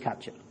Hoshea is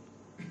captured.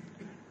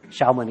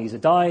 Shalmaneser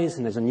dies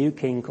and there's a new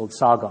king called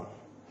Sargon.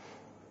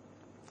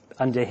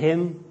 Under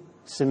him,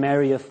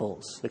 Samaria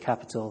falls, the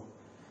capital,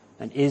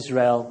 and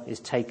Israel is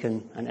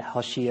taken, and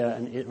Hoshea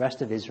and the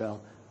rest of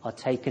Israel are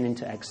taken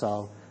into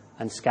exile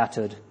and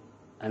scattered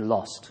and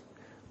lost,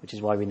 which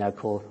is why we now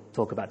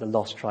talk about the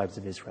lost tribes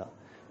of Israel,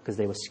 because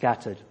they were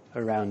scattered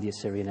around the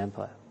Assyrian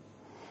Empire.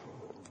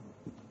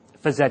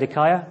 For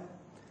Zedekiah,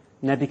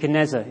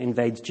 Nebuchadnezzar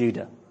invades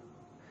Judah.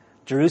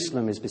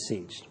 Jerusalem is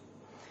besieged.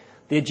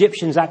 The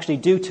Egyptians actually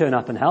do turn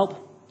up and help,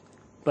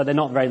 but they're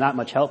not very that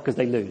much help because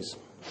they lose.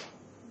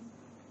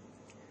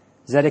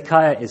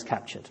 Zedekiah is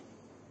captured.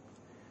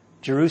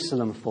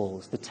 Jerusalem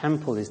falls. The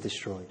temple is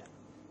destroyed.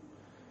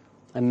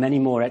 And many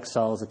more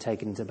exiles are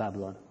taken into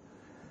Babylon.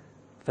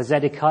 For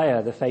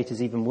Zedekiah, the fate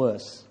is even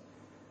worse.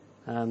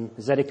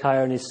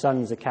 Zedekiah and his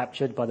sons are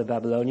captured by the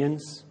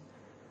Babylonians.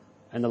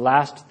 And the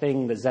last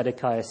thing that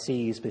Zedekiah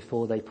sees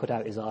before they put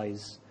out his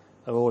eyes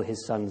are all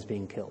his sons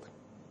being killed.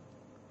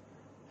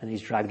 And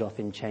he's dragged off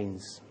in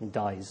chains and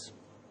dies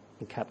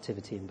in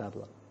captivity in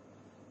Babylon.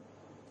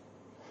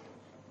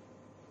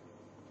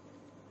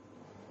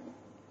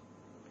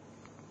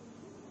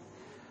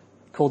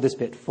 Call this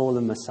bit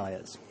Fallen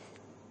Messiahs.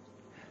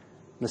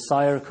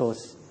 Messiah, of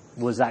course,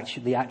 was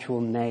actually the actual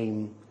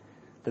name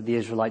that the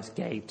Israelites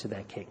gave to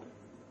their king,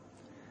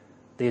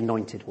 the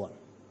anointed one.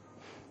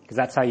 Because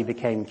that's how you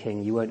became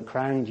king. You weren't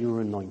crowned, you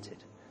were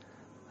anointed.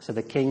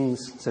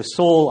 So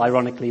Saul,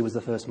 ironically, was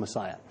the first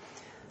Messiah,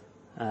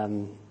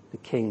 the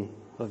king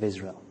of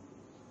Israel.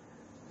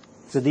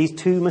 So these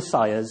two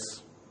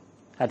Messiahs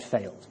had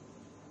failed.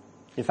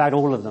 In fact,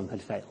 all of them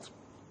had failed.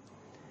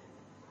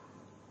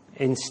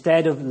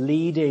 Instead of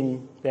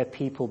leading their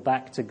people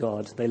back to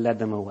God, they led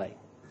them away.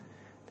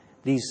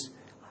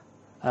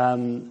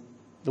 The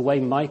way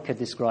Micah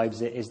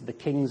describes it is the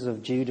kings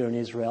of Judah and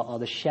Israel are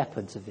the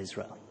shepherds of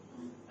Israel.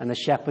 And the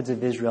shepherds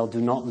of Israel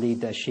do not lead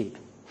their sheep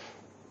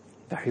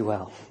very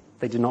well.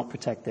 They do not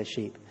protect their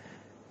sheep.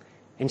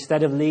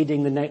 Instead of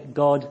leading the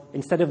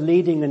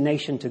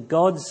nation to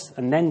God's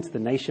and then to the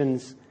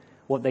nations,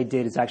 what they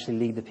did is actually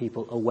lead the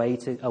people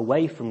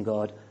away from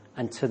God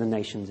and to the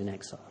nations in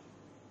exile.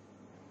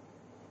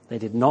 They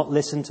did not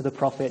listen to the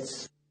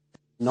prophets,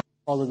 did not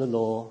follow the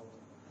law,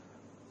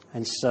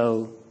 and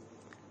so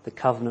the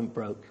covenant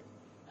broke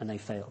and they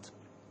failed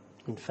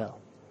and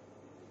fell.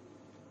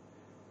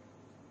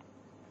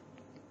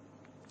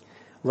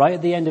 Right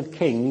at the end of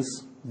Kings,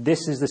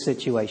 this is the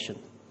situation.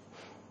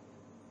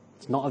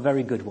 It's not a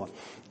very good one.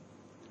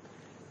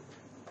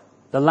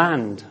 The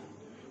land,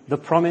 the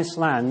promised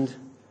land,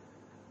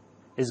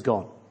 is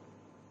gone.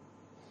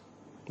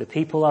 The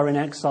people are in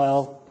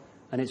exile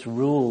and it's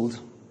ruled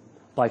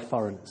by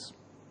foreigners.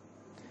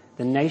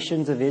 The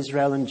nations of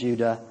Israel and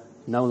Judah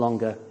no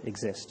longer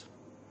exist.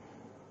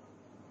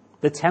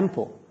 The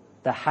temple,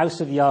 the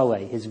house of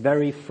Yahweh, his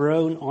very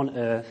throne on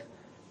earth,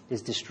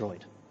 is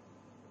destroyed.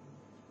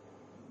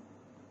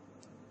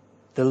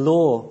 The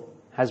law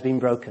has been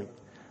broken.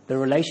 The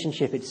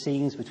relationship, it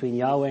seems, between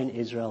Yahweh and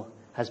Israel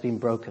has been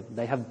broken.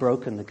 They have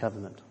broken the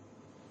covenant.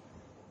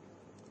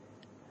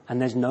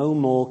 And there's no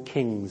more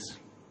kings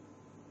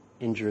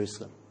in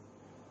Jerusalem.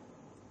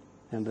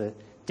 Remember,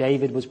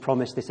 David was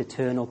promised this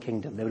eternal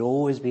kingdom. There would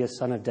always be a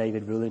son of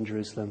David ruling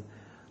Jerusalem.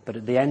 But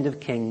at the end of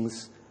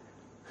Kings,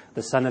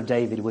 the son of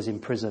David was in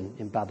prison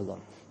in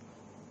Babylon.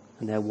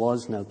 And there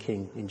was no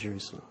king in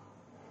Jerusalem.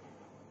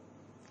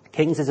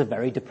 Kings is a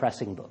very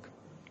depressing book.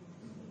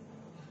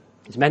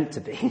 It's meant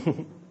to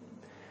be.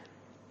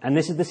 And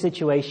this is the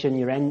situation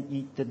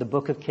that the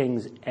book of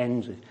Kings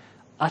ends with.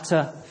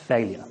 Utter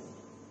failure.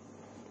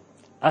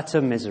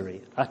 Utter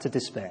misery. Utter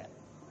despair.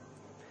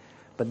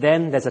 But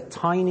then there's a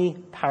tiny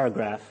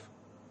paragraph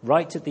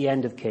right at the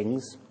end of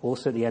Kings,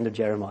 also at the end of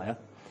Jeremiah,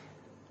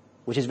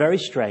 which is very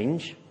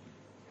strange,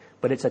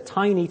 but it's a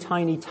tiny,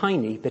 tiny,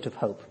 tiny bit of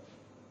hope.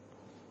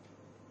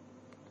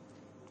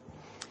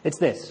 It's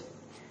this.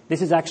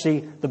 This is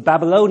actually the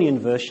Babylonian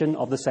version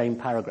of the same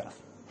paragraph.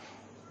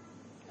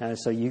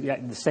 So you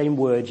get the same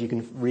words you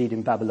can read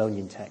in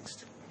Babylonian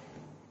text.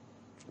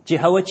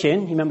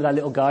 Jehoiachin, you remember that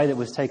little guy that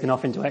was taken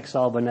off into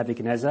exile by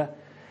Nebuchadnezzar?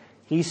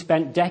 He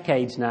spent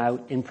decades now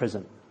in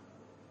prison.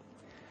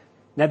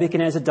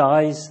 Nebuchadnezzar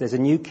dies. There's a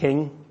new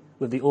king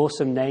with the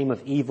awesome name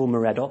of Evil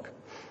Merodach.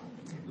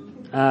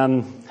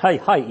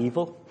 Hi,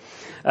 evil.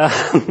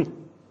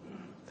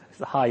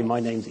 Hi, my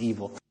name's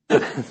Evil.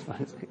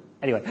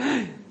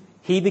 Anyway,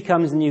 he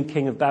becomes the new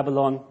king of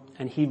Babylon,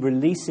 and he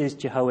releases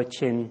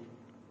Jehoiachin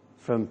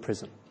from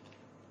prison.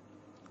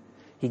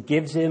 He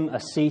gives him a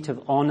seat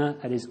of honor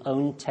at his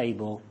own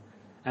table,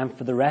 and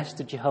for the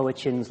rest of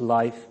Jehoiachin's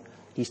life,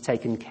 he's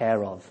taken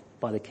care of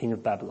by the king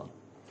of Babylon.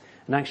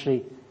 And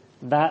actually,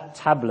 that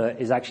tablet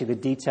is actually the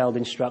detailed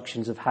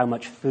instructions of how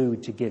much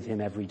food to give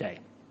him every day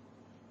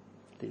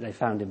that they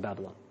found in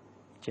Babylon,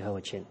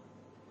 Jehoiachin.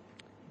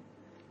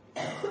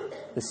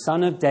 The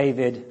son of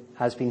David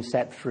has been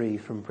set free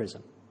from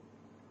prison.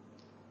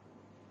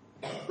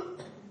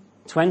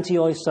 20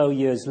 or so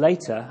years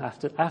later,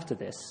 after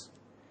this,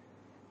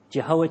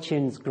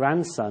 Jehoiachin's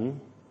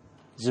grandson,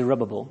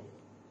 Zerubbabel,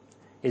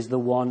 is the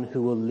one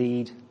who will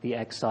lead the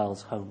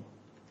exiles home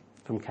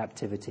from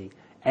captivity,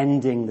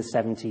 ending the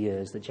 70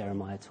 years that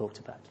Jeremiah talked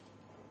about.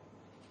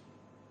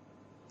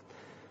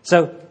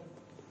 So,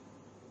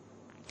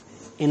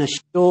 in a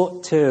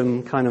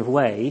short-term kind of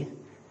way,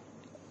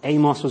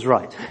 Amos was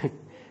right,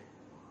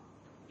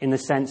 in the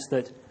sense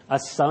that a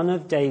son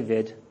of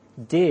David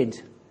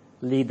did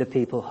lead the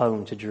people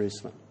home to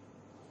Jerusalem.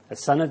 A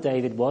son of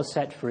David was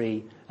set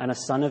free, and a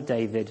son of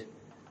David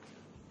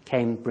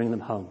came bring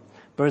them home.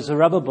 But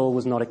Zerubbabel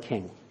was not a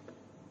king.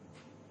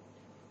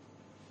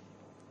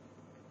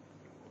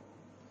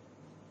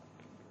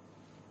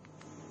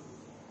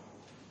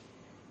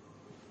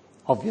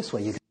 Obvious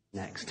where you go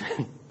next.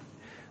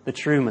 The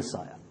true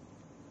Messiah.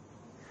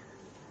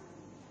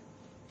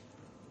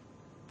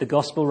 The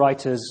gospel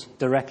writers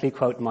directly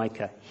quote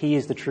Micah. He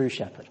is the true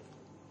shepherd.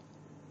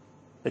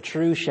 The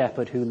true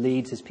shepherd who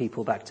leads his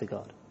people back to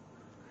God.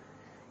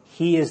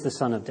 He is the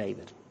son of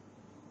David.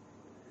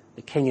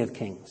 The King of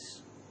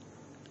Kings.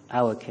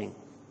 Our King.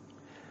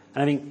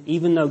 And I think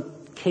even though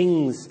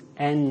Kings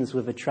ends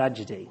with a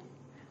tragedy,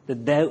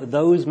 that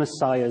those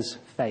messiahs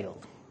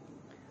failed.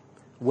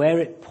 Where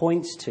it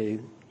points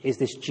to is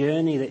this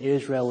journey that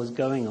Israel was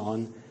going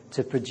on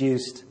to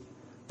produce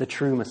the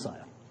true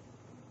Messiah.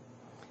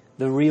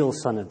 The real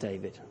son of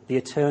David, the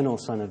eternal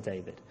son of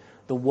David,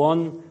 the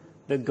one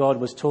that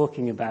God was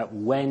talking about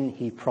when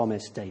he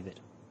promised David.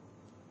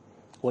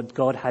 What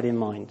God had in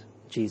mind,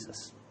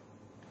 Jesus.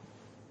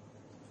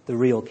 The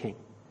real king.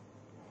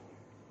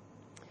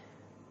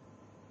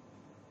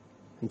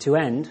 And to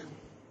end,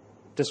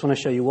 just want to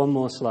show you one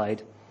more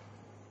slide,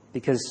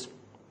 because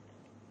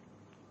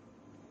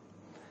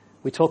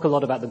we talk a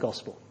lot about the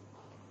gospel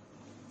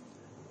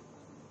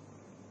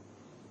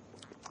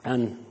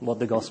and what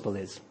the gospel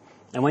is.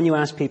 And when you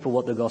ask people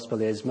what the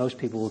gospel is, most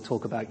people will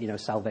talk about,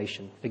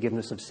 salvation,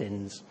 forgiveness of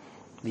sins,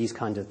 these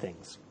kinds of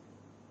things.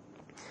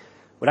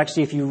 But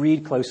actually, if you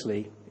read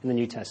closely in the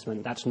New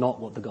Testament, that's not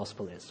what the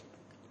gospel is.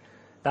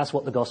 That's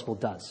what the gospel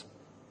does.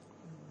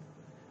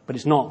 But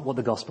it's not what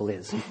the gospel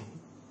is.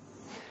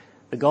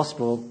 The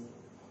gospel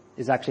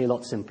is actually a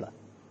lot simpler.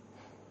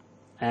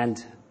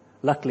 And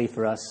luckily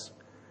for us,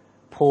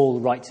 Paul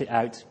writes it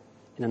out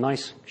in a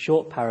nice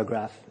short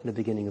paragraph in the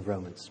beginning of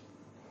Romans.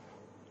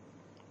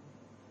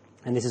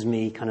 And this is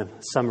me kind of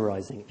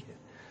summarizing it here.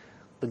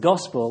 The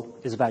gospel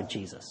is about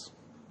Jesus,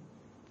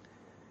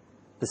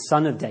 the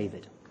son of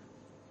David.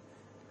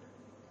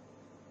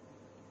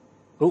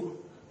 Oh,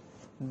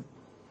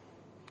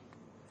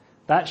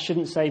 that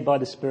shouldn't say by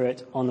the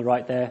Spirit on the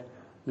right there,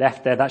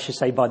 left there. That should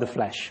say by the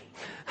flesh.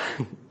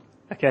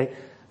 Okay,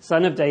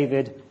 son of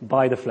David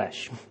by the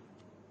flesh.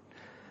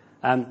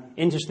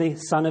 Interestingly,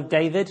 son of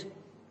David,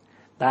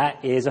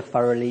 that is a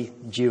thoroughly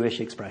Jewish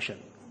expression.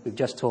 We've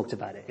just talked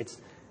about it. It's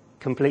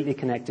completely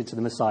connected to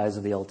the messiahs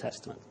of the Old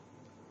Testament.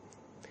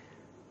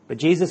 But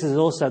Jesus is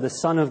also the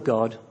Son of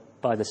God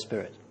by the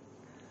Spirit.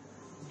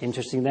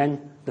 Interesting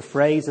then, the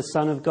phrase the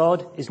Son of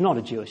God is not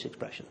a Jewish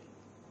expression.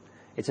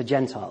 It's a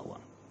Gentile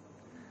one.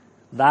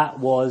 That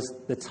was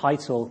the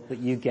title that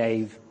you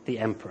gave the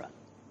emperor.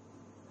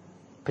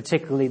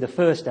 Particularly the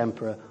first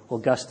emperor,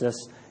 Augustus,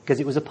 because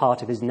it was a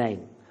part of his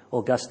name.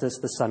 Augustus,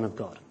 the Son of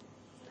God.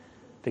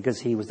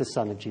 Because he was the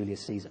son of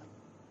Julius Caesar.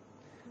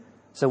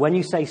 So when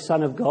you say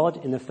Son of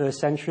God in the first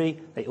century,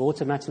 they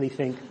automatically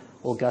think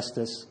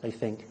Augustus, they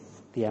think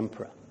the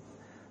emperor.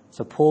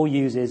 So Paul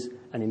uses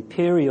an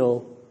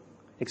imperial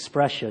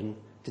expression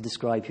to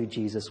describe who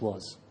Jesus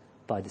was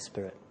by the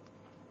Spirit.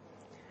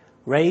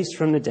 Raised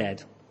from the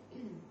dead,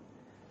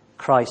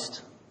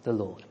 Christ the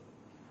Lord.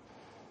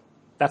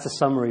 That's a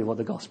summary of what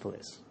the gospel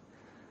is.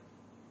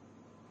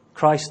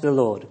 Christ the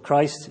Lord.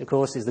 Christ, of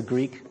course, is the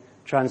Greek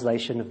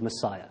translation of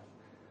Messiah.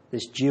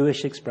 This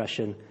Jewish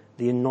expression,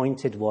 the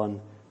anointed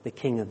one, the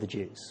King of the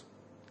Jews.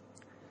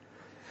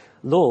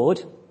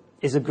 Lord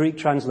is a Greek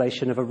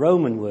translation of a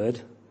Roman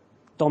word,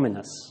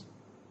 Dominus.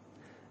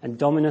 And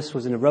Dominus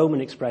was a Roman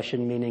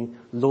expression meaning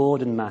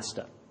Lord and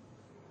Master.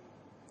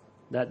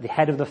 That the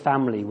head of the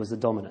family was the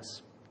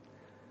Dominus.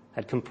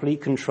 Had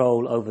complete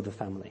control over the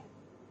family.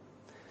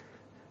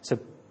 So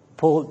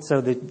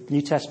the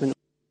New Testament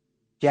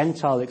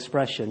Gentile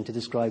expression to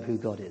describe who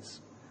God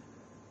is.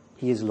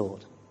 He is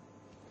Lord.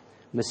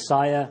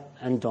 Messiah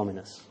and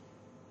Dominus.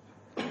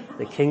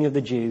 the King of the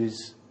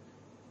Jews,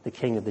 the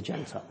King of the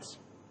Gentiles.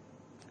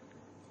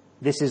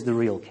 This is the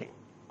real King.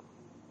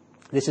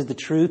 This is the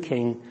true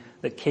King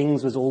that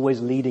Kings was always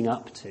leading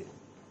up to.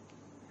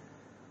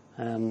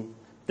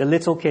 The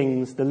little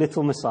kings, the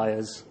little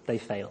messiahs, they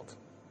failed.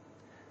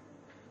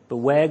 But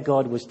where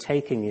God was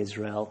taking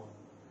Israel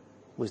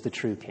was the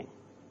true King.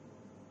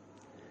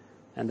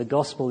 And the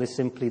gospel is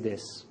simply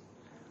this: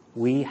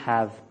 we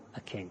have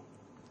a King.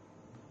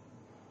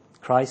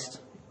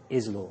 Christ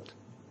is Lord.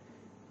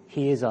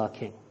 He is our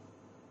King.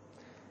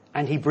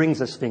 And he brings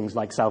us things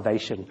like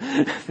salvation,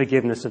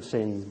 forgiveness of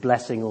sins,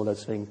 blessing, all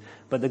those things.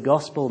 But the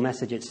gospel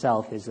message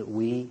itself is that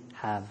we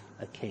have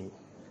a King.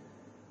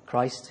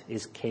 Christ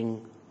is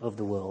King of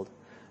the world,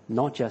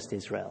 not just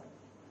Israel,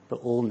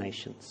 but all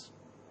nations.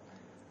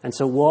 And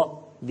so what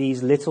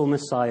these little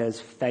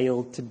messiahs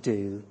failed to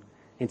do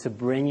into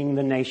bringing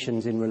the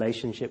nations in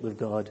relationship with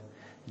God,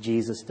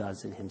 Jesus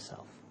does in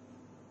himself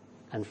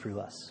and through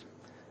us.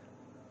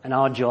 And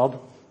our job,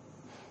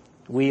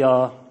 we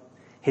are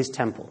his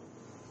temple.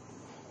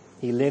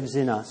 He lives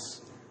in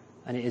us,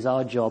 and it is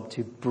our job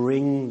to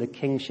bring the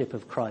kingship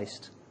of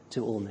Christ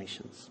to all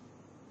nations,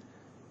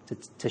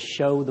 to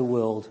show the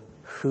world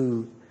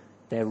who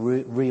their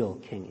real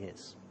King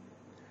is.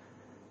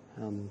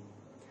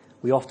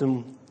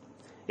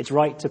 It's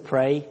right to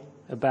pray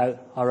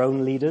about our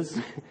own leaders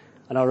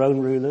and our own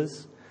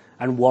rulers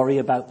and worry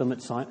about them at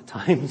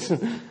times.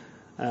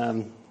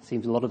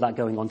 Seems a lot of that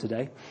going on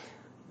today.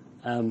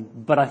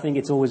 But I think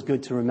it's always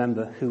good to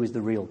remember who is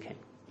the real King.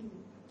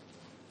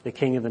 The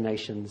King of the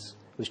nations.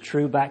 It was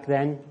true back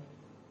then,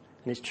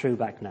 and it's true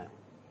back now.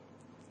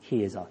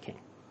 He is our King.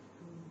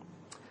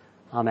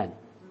 Amen.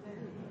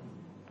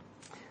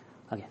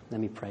 Okay, let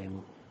me pray.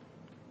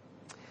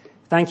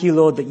 Thank you,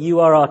 Lord, that you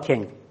are our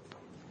King.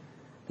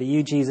 That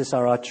you, Jesus,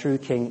 are our true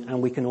King,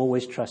 and we can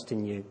always trust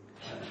in you.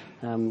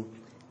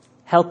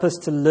 Help us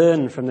to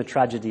learn from the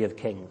tragedy of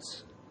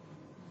kings.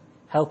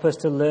 Help us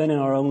to learn in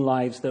our own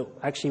lives that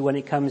actually when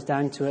it comes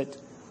down to it,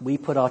 we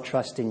put our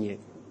trust in you.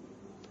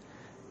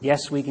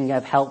 Yes, we can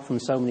have help from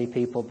so many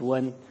people, but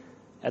when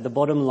at the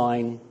bottom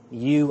line,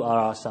 you are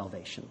our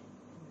salvation.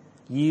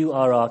 You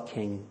are our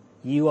King.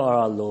 You are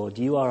our Lord.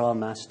 You are our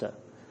Master.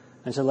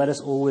 And so let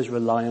us always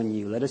rely on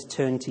you. Let us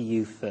turn to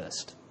you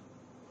first,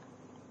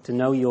 to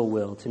know your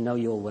will, to know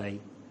your way,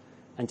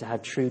 and to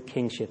have true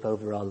kingship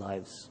over our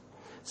lives,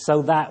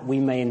 so that we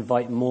may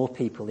invite more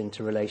people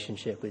into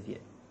relationship with you,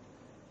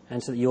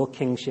 and so that your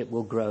kingship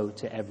will grow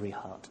to every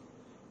heart.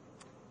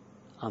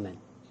 Amen.